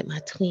cup that my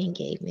twin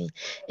gave me.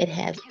 It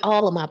has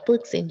all of my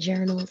books and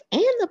journals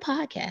and the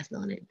podcast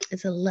on it.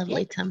 It's a Yeah.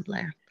 lovely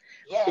tumbler.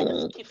 Yes.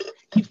 Hmm.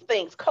 Keeps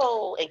things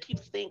cold and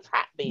keeps things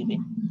hot, baby.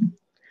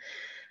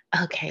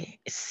 Okay,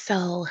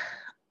 so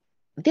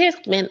there's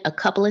been a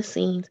couple of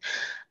scenes.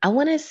 I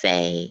want to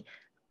say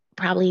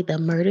probably the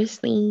murder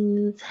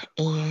scenes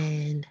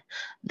and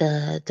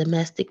the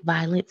domestic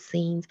violence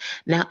scenes.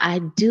 Now, I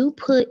do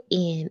put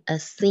in a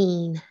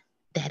scene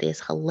that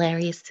is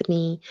hilarious to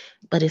me,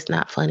 but it's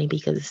not funny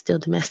because it's still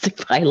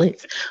domestic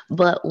violence.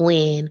 But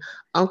when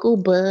Uncle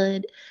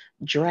Bud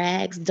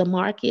drags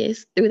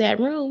Demarcus through that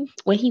room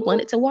when he Ooh,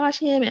 wanted to wash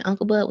him, and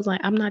Uncle Bud was like,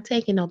 I'm not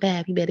taking no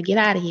bath. You better get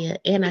out of here.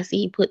 And I see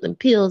you put them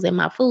pills in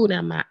my food and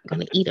I'm not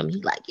going to eat them.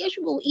 He's like, yes,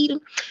 you're going to eat them.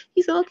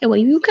 He said, okay, well,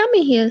 you come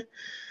in here.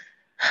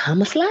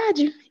 I'ma slide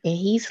you. And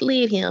he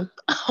slid him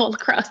all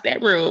across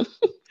that room.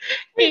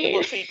 reasonable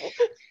And people.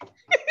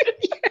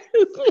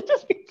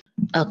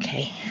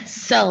 okay,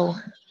 so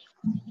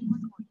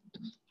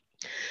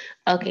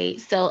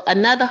so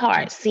another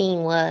hard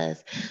scene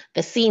was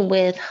the scene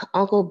with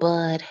Uncle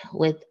Bud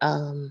with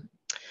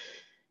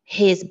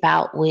his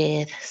bout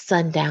with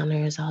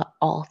sundowners,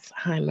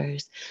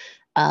 Alzheimer's.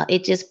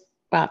 It just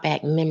brought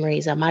back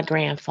memories of my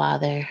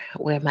grandfather,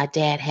 where my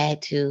dad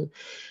had to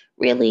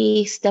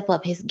really step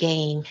up his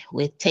game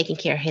with taking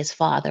care of his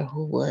father,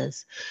 who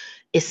was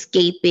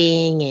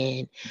escaping,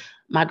 and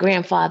my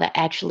grandfather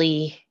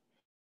actually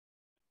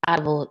out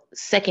of a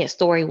second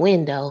story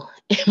window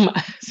and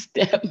my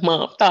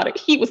stepmom thought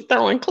he was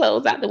throwing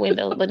clothes out the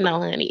window, but no,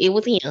 honey, it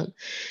was him.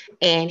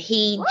 And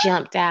he What?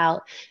 jumped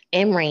out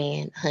and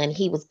ran, honey.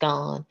 He was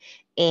gone.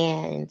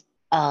 And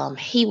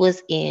he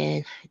was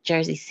in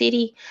Jersey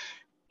City,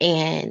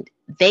 and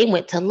they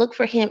went to look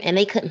for him and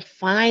they couldn't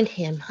find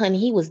him, honey.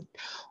 He was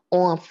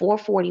on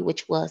 440,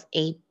 which was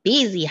a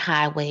busy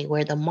highway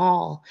where the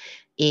mall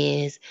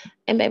is.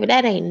 And baby,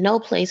 that ain't no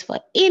place for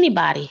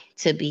anybody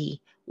to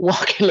be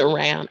walking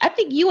around. I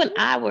think you and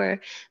I were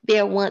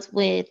there once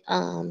with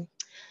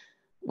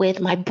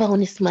my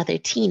bonus mother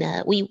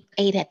Tina. We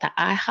ate at the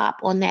IHOP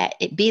on that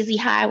busy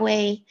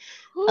highway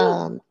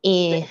Whew.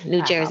 in Best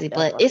New IHOP Jersey,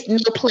 but ever. it's no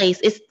place.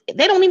 It's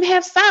they don't even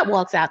have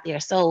sidewalks out there,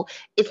 so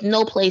it's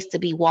no place to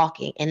be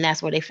walking, and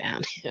that's where they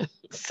found him.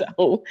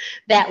 So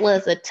that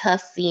was a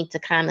tough scene to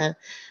kind of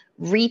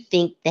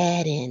rethink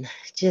that and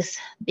just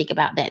think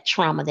about that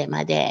trauma that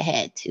my dad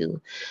had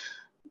to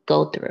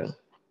go through.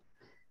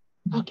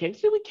 Okay,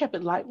 so we kept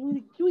it light.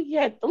 We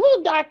had a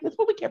little darkness,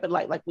 but we kept it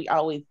light like we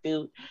always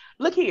do.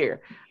 Look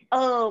here.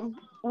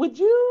 Would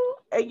you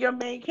and your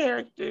main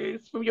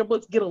characters from your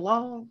books get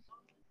along?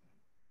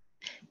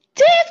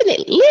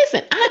 Definitely.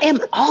 Listen, I am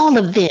all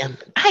of them.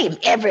 I am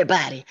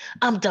everybody.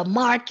 I'm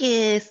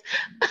Demarcus.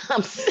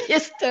 I'm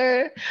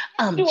Sister.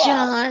 I'm You are.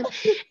 John.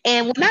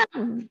 And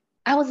when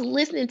I was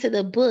listening to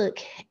the book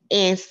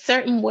and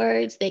certain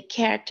words that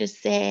characters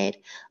said,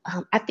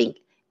 I think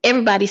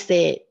everybody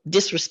said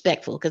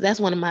disrespectful because that's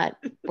one of my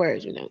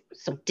words.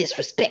 So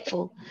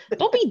disrespectful.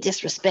 Don't be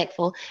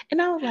disrespectful.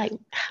 And I was like,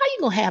 how you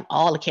gonna have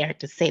all the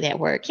characters say that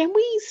word? Can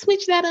we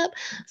switch that up?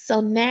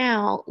 So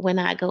now when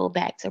I go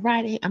back to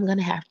writing, I'm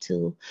gonna have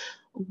to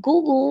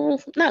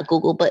Google, not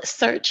Google, but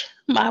search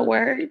my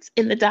words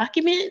in the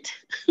document,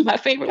 my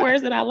favorite Got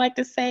words that I like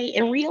to say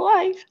in real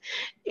life,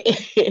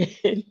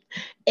 and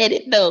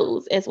edit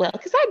those as well.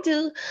 Because I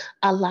do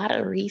a lot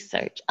of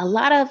research. A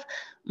lot of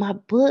my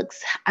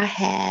books, I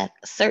have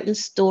certain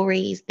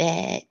stories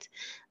that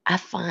I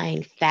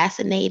find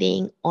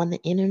fascinating on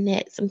the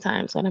internet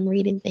sometimes when I'm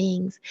reading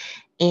things,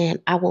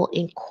 and I will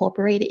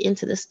incorporate it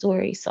into the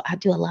story. So I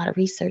do a lot of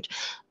research.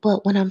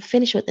 But when I'm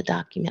finished with the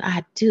document,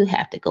 I do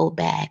have to go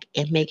back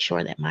and make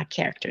sure that my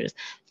characters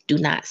do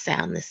not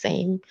sound the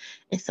same.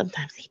 And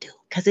sometimes they do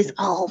because it's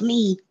all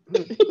me.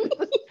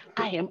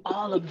 I am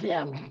all of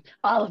them.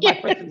 All of my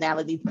Yes,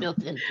 personalities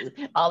built into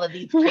all of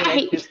these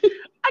characters. right.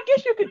 I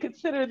guess you could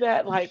consider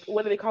that like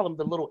what do they call them?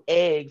 The little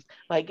eggs.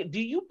 Like, do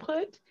you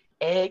put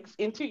eggs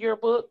into your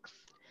books?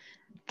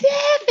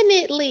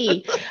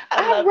 Definitely. I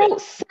I love it.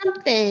 wrote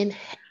something,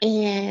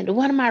 and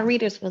one of my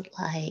readers was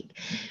like,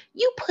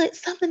 "You put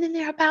something in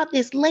there about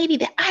this lady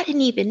that I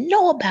didn't even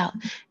know about."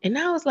 And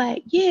I was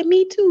like, "Yeah,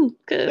 me too,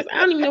 because I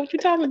don't even know what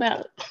you're talking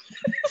about."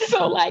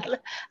 So, like,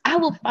 I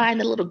will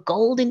find a little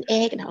golden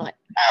egg, and I'm like,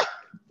 "Oh,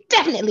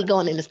 definitely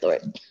going in the story."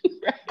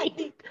 I Right?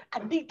 need I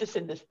need this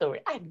in this story.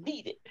 I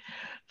need it.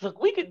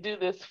 Look, we could do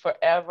this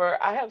forever.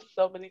 I have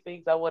so many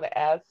things I want to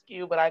ask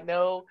you, but I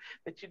know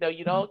that you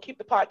don't keep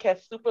the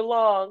podcast super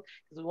long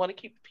because we want to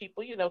keep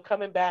people,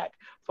 coming back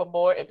for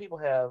more, and people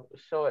have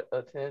short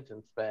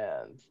attention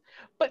spans.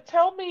 But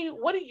tell me,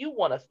 what do you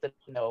want us to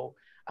know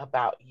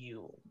about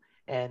you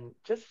and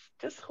just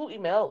who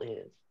Emel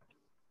is?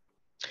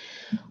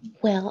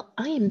 Well,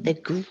 I am the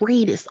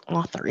greatest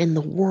author in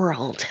the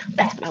world.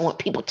 That's what I want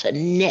people to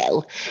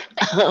know.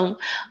 Um,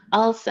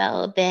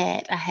 Also,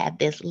 that I have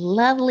this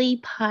lovely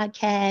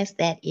podcast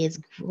that is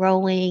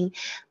growing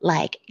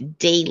like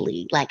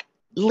daily. Like,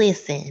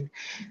 listen,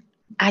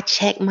 I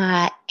check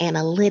my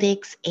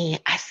analytics and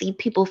I see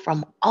people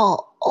from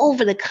all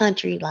over the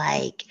country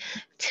like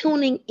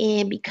tuning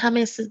in,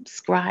 becoming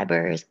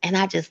subscribers, and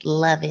I just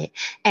love it.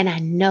 And I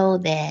know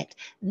that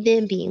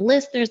them being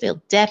listeners,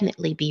 they'll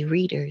definitely be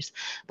readers.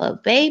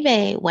 But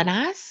baby, when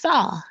I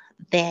saw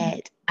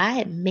that I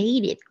had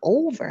made it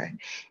over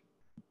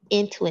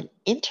into an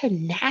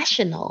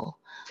international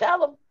Tell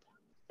them.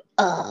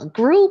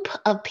 group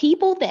of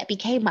people that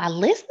became my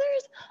listeners,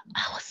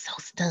 I was so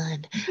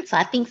stunned. So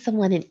I think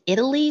someone in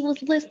Italy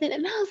was listening,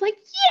 and I was like,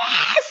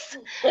 yes.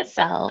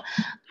 So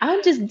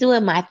I'm just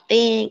doing my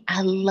thing.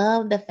 I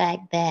love the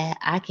fact that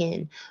I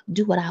can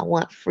do what I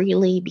want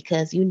freely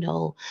because,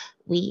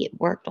 we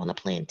worked on a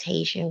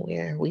plantation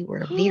where we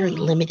were very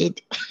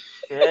limited.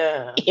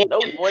 Yeah,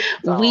 no voice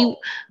at we all.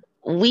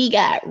 we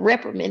got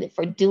reprimanded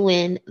for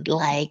doing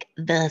like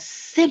the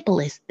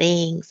simplest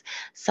things.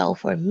 So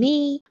for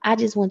me, I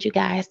just want you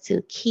guys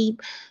to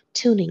keep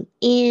tuning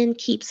in,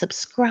 keep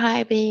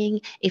subscribing.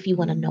 If you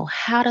want to know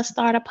how to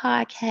start a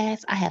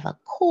podcast, I have a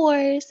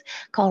course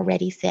called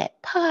Ready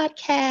Set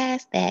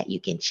Podcast that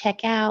you can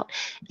check out.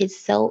 It's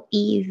so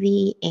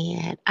easy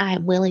and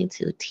I'm willing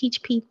to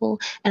teach people.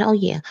 And oh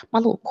yeah, my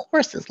little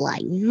course is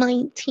like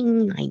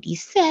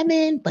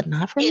 1997, but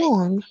not for Get it.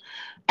 long.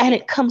 And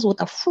it comes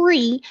with a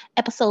free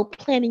episode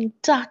planning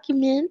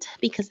document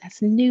because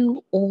that's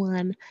new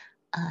on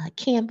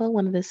Canva,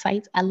 one of the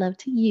sites I love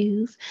to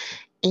use.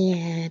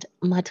 And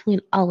my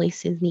twin always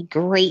sends me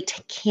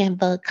great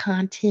Canva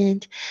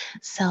content.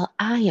 So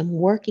I am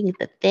working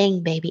the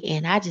thing, baby.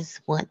 And I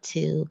just want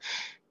to,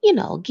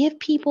 give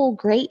people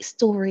great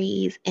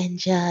stories and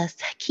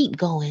just keep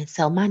going.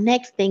 So my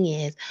next thing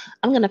is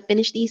I'm going to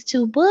finish these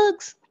two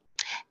books.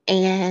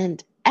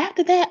 And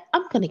after that,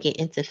 I'm going to get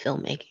into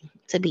filmmaking,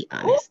 to be Ooh,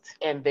 honest.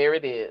 and there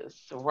it is,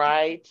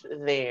 right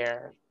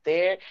there.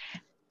 There.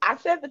 I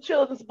said the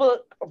children's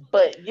book,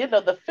 but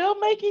the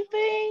filmmaking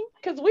thing,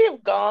 because we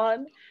have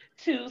gone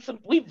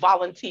we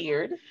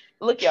volunteered.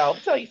 Look, y'all, I'll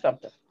tell you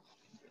something.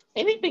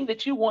 Anything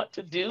that you want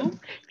to do,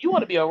 you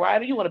want to be a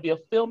writer, you want to be a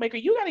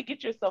filmmaker, you got to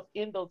get yourself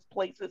in those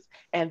places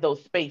and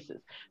those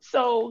spaces.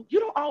 So you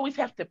don't always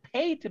have to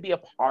pay to be a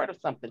part of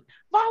something.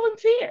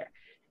 Volunteer.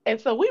 And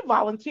so we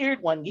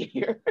volunteered one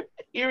year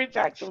here in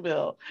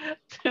Jacksonville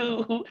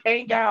to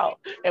hang out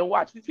and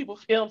watch these people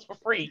films for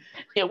free.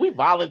 Yeah, we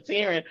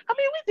volunteering. I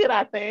mean, we did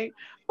our thing,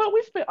 but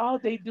we spent all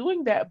day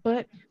doing that.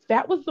 But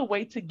that was the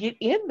way to get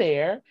in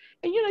there.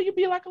 And you'd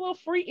be like a little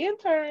free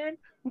intern.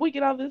 We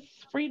get all this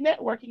free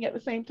networking at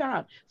the same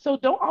time. So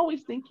don't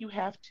always think you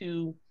have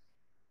to,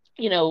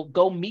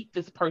 go meet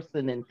this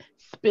person and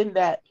spend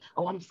that.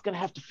 Oh, I'm just gonna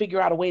have to figure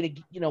out a way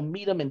to,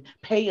 meet them and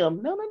pay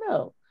them. No, no,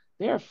 no.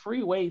 There are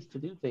free ways to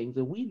do things,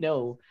 and we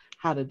know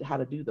how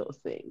to do those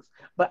things.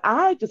 But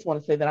I just want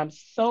to say that I'm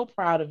so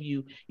proud of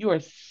you. You are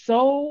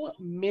so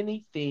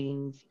many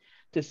things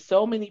to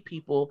so many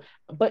people,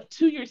 but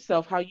to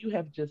yourself, how you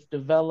have just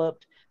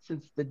developed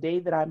since the day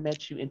that I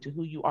met you into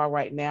who you are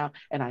right now.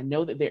 And I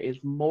know that there is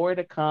more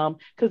to come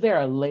because there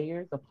are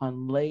layers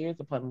upon layers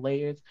upon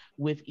layers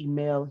with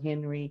Emel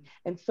Henry.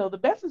 And so the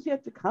best is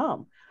yet to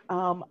come.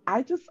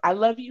 I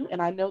love you,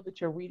 and I know that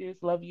your readers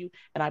love you,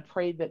 and I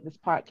pray that this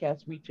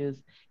podcast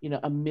reaches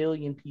 1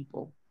 million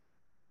people,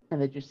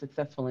 and that you're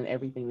successful in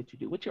everything that you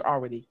do, which you're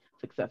already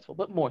successful,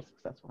 but more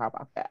successful. How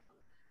about that?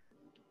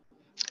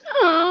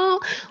 Oh,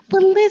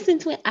 well, listen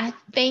to it. I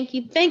thank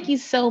you. Thank you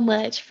so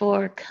much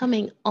for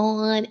coming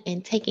on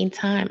and taking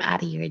time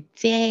out of your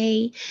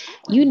day.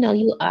 You Always. know,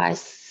 you are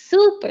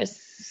super,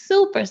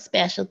 super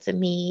special to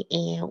me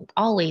and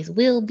always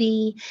will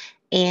be.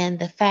 And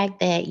the fact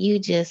that you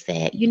just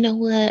said, you know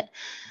what?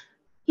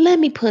 Let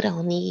me put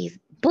on these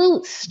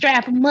boots,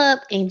 strap them up,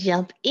 and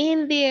jump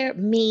in there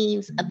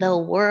means the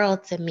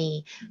world to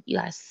me. You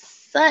are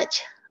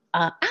such,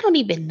 I don't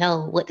even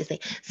know what to say,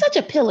 such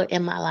a pillar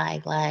in my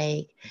life.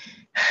 Like,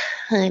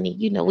 honey,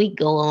 we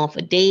go on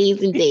for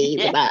days and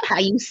days Yeah. about how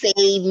you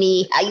saved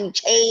me, how you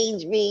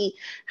changed me,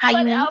 how you,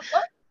 Whatever.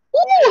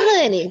 ooh,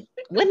 honey.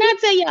 When I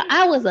tell you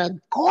I was a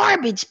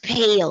garbage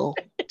pail,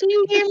 do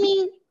you hear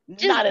me?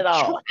 just Not at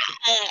all.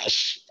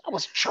 trash. I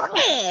was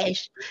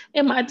trash.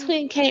 And my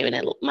twin came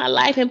in my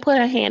life and put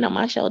her hand on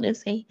my shoulder and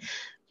say,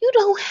 "You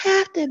don't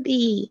have to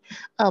be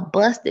a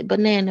busted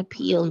banana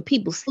peel and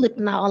people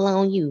slipping all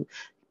on you.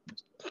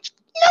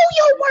 Know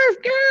your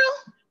worth,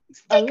 girl.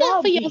 Stick up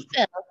Allow for me.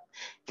 yourself."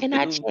 And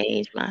I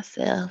changed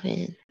myself,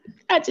 and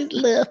I just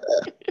love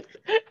her.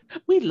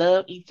 We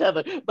love each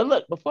other. But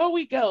look, before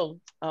we go,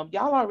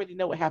 y'all already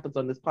know what happens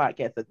on this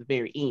podcast at the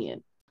very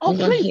end. Oh, We're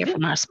going to please hear do.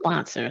 from our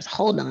sponsors.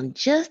 Hold on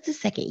just a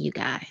second, you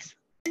guys.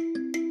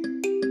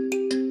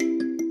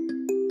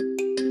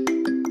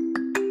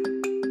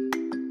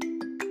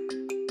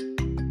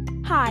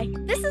 Hi,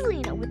 this is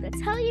Lena with the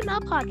Tell Email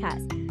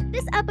podcast.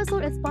 This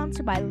episode is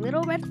sponsored by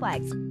Little Red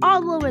Flags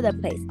All Over the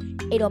Place,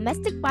 a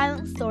domestic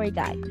violence story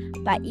guide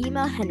by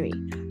Email Henry,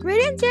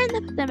 written during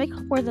the pandemic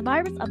for the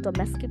virus of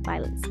domestic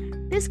violence.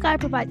 This guide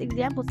provides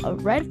examples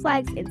of red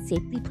flags in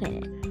Safely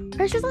Planted.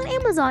 Purchased on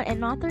Amazon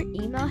and author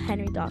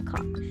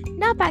emailhenry.com.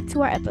 Now back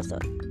to our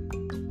episode.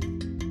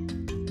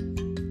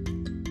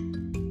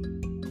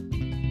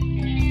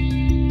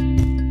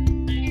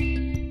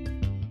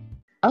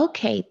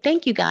 Okay,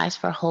 thank you guys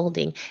for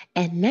holding.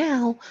 And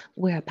now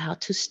we're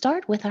about to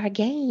start with our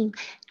game.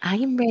 I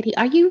am ready.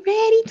 Are you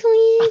ready,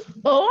 twin?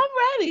 Oh,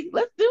 I'm ready.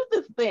 Let's do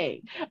this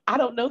thing. I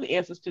don't know the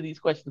answers to these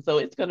questions, so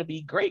it's going to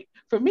be great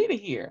for me to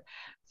hear.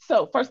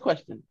 So, first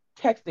question,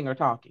 texting or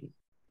talking?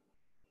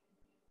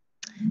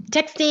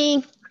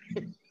 Texting.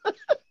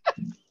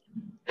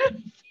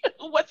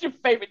 What's your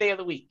favorite day of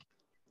the week?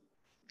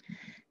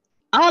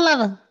 All of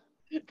them.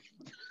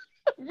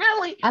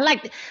 Really? I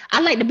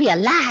like to be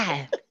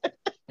alive.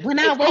 When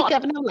I It's wake awesome.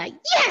 up and I'm like,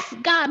 yes,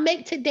 God,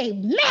 make today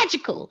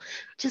magical.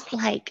 Just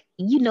like,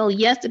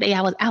 yesterday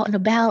I was out and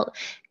about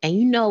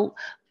and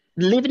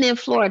living in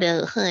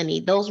Florida, honey,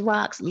 those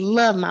rocks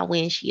love my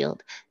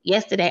windshield.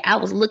 Yesterday I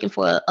was looking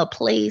for a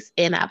place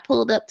and I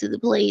pulled up to the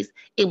place.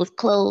 It was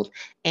closed.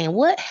 And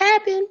what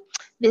happened?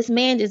 This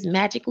man just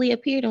magically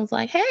appeared and was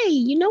like, hey,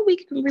 we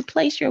can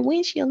replace your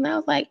windshield. And I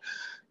was like,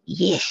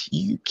 yes,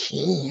 you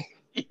can.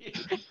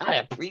 I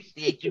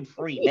appreciate you,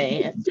 free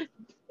man.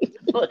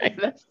 Look,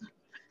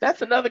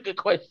 that's another good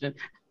question.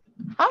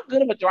 How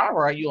good of a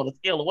driver are you on a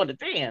scale of 1 to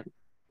 10?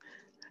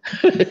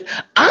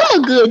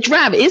 I'm a good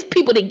driver. It's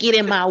people that get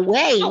in my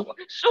way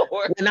Sure,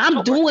 when I'm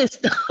sure. doing I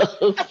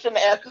stuff.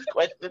 shouldn't ask this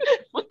question.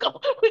 We're gonna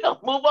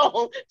move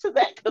on to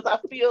that because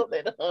I feel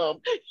that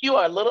you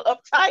are a little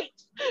uptight.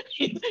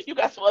 You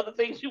got some other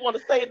things you want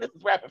to say, and this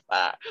is rapid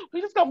fire.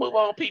 We're just gonna move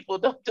on, people.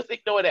 Don't just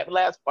ignore that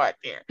last part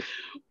there.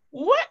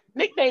 What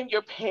nickname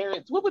your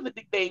parents? What were the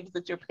nicknames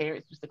that your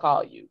parents used to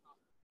call you?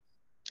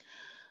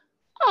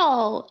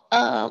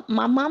 Oh,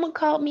 my mama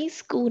called me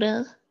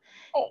Scooter,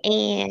 Oh,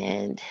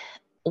 and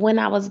when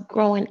I was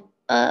growing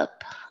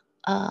up,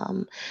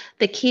 um,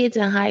 the kids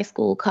in high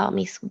school called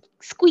me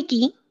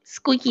Squeaky,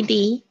 Squeaky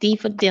D, D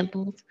for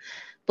dimples.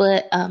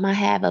 But I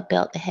have a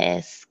belt that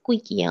has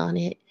Squeaky on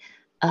it,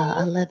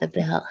 a oh, leather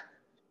belt.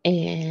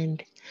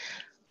 And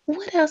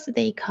what else did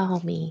they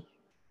call me?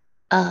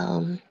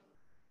 Um,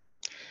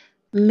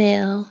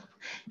 Mel.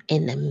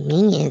 And the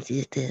men's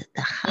is the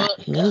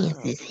hot men's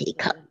oh, is he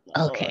called.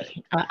 Lord.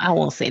 Okay, I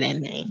won't say that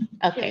name.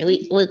 Can Okay,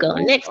 we we'll go.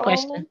 move Next on?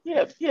 question.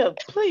 Yeah, yeah,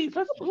 please.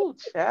 Let's. Ooh,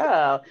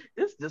 child.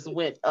 This just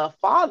went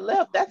far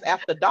left. That's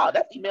after dark.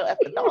 That's email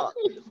after dark.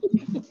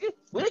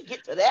 We'll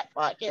get to that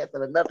podcast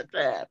at another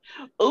time.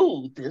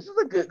 Ooh, this is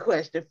a good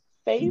question.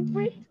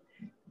 Favorite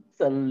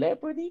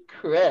celebrity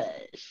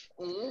crush?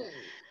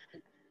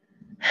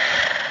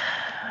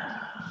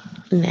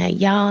 Now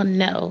y'all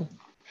know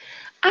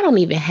I don't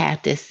even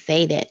have to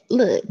say that.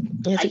 Look,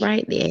 it's I,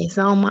 right there. It's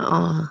on my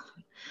arm.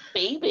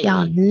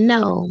 Y'all baby.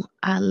 know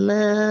I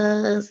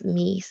loves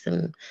me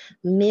some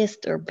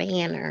Mr.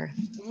 Banner,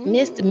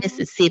 Mr. Mm.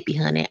 Mississippi,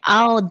 honey,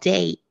 all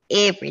day,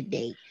 every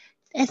day.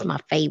 That's my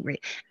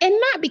favorite. And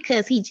not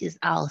because he just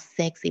all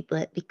sexy,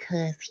 but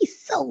because he's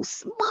so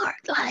smart.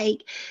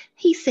 Like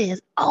he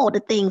says all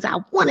the things I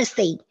want to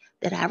say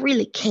that I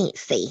really can't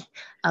say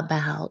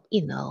about,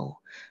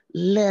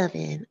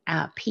 loving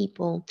our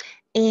people.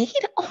 And he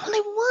the only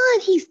one.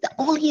 He's the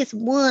onlyest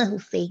one who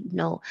say,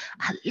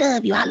 I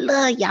love you. I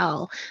love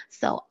y'all.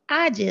 So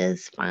I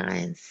just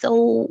find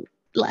so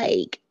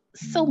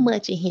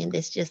much in him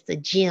that's just a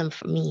gem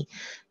for me,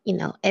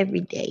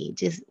 every day,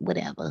 just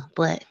whatever.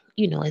 But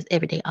it's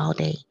every day, all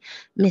day.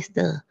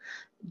 Mr.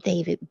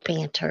 David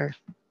Banter.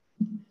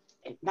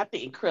 Not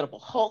the Incredible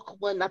Hulk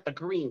one, not the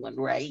green one,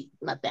 right?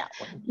 Not that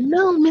one.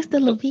 No,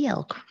 Mr.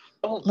 Lavelle.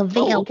 Oh,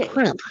 Lavelle okay.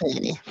 Crump,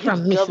 honey, His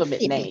from government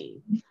Mississippi.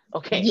 name.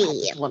 Okay, I Yeah.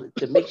 just wanted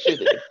to make sure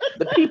that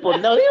the people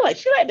know. They're like,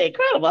 she like the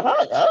Incredible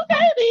Hulk.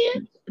 Okay,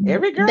 then.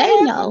 Every girl They has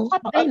some know.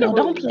 type of They know.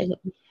 Don't underoos. play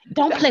with me.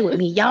 Don't play with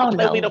me. Don't Y'all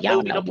play with me, know. don't play Y'all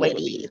with me, know don't play who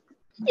with it me. is.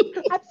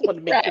 I just want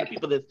to make sure the Right.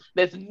 people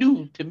that's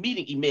new to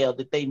meeting email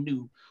that they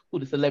knew who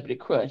the celebrity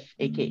crush,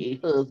 aka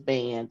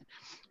husband,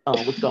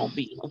 was gonna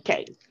be.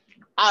 Okay.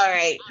 All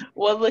right.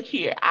 Well, look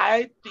here.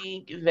 I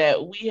think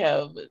that we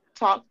have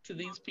talked to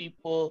these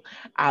people.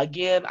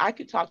 Again, I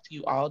could talk to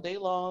you all day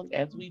long,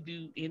 as we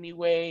do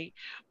anyway,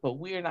 but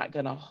we're not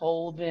going to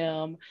hold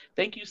them.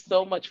 Thank you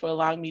so much for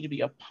allowing me to be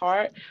a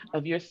part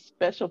of your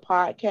special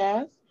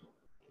podcast.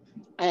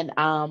 And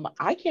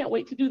I can't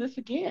wait to do this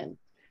again.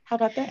 How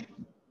about that?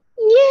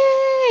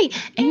 Yay!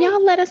 And Yay.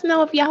 y'all let us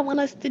know if y'all want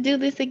us to do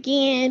this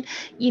again.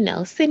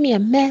 Send me a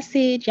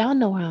message. Y'all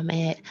know where I'm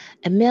at.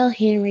 Emil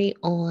Henry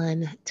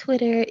on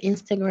Twitter,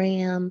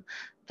 Instagram,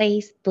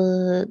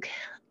 Facebook,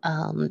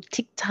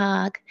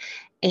 TikTok.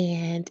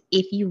 And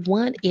if you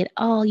want it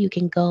all, you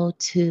can go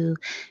to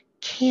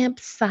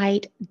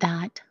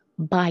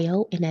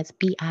campsite.bio, and that's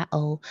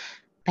bio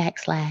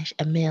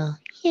 /Emil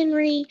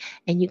Henry,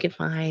 and you can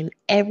find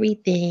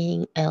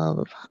everything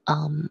of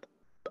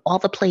all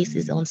the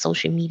places on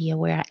social media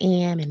where I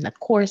am and the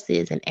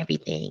courses and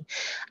everything.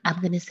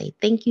 I'm going to say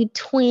thank you,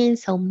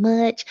 twins, so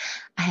much.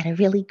 I had a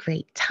really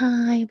great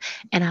time,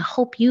 and I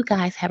hope you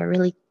guys have a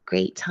really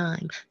great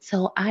time.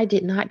 So, I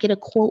did not get a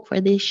quote for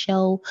this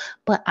show,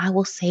 but I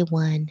will say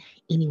one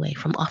anyway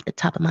from off the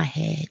top of my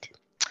head.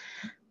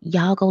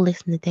 Y'all go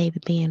listen to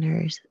David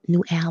Banner's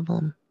new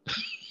album.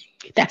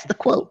 That's the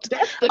quote.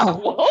 That's the Oh,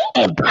 quote.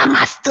 and buy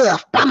my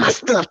stuff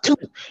too,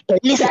 and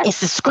listen and That's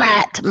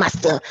subscribe to my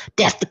stuff.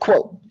 That's the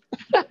quote.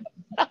 I'm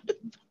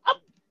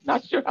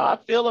not sure how I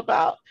feel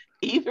about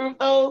either of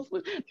those.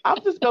 But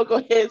I'm just gonna go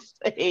ahead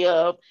and say,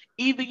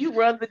 either you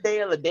run the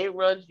day or the day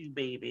runs you,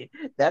 baby.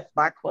 That's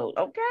my quote.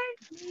 Okay.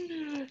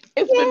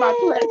 It's been my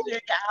Yay! pleasure,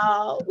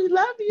 y'all. We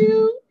love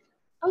you.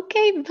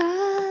 Okay,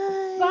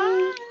 bye.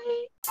 Bye.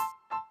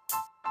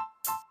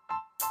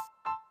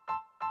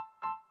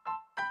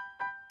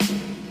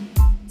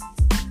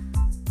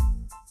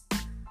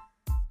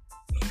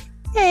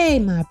 Hey,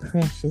 my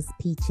precious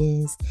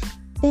peaches.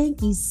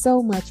 Thank you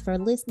so much for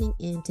listening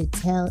in to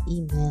Tell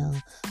Email.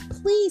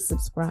 Please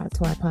subscribe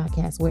to our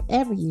podcast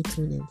wherever you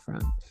tune in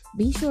from.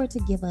 Be sure to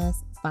give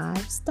us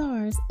 5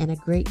 stars and a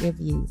great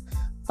review.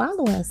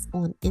 Follow us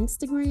on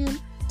Instagram,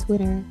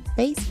 Twitter,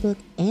 Facebook,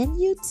 and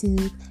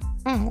YouTube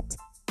at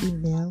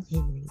Email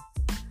Henry.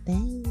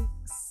 Thanks.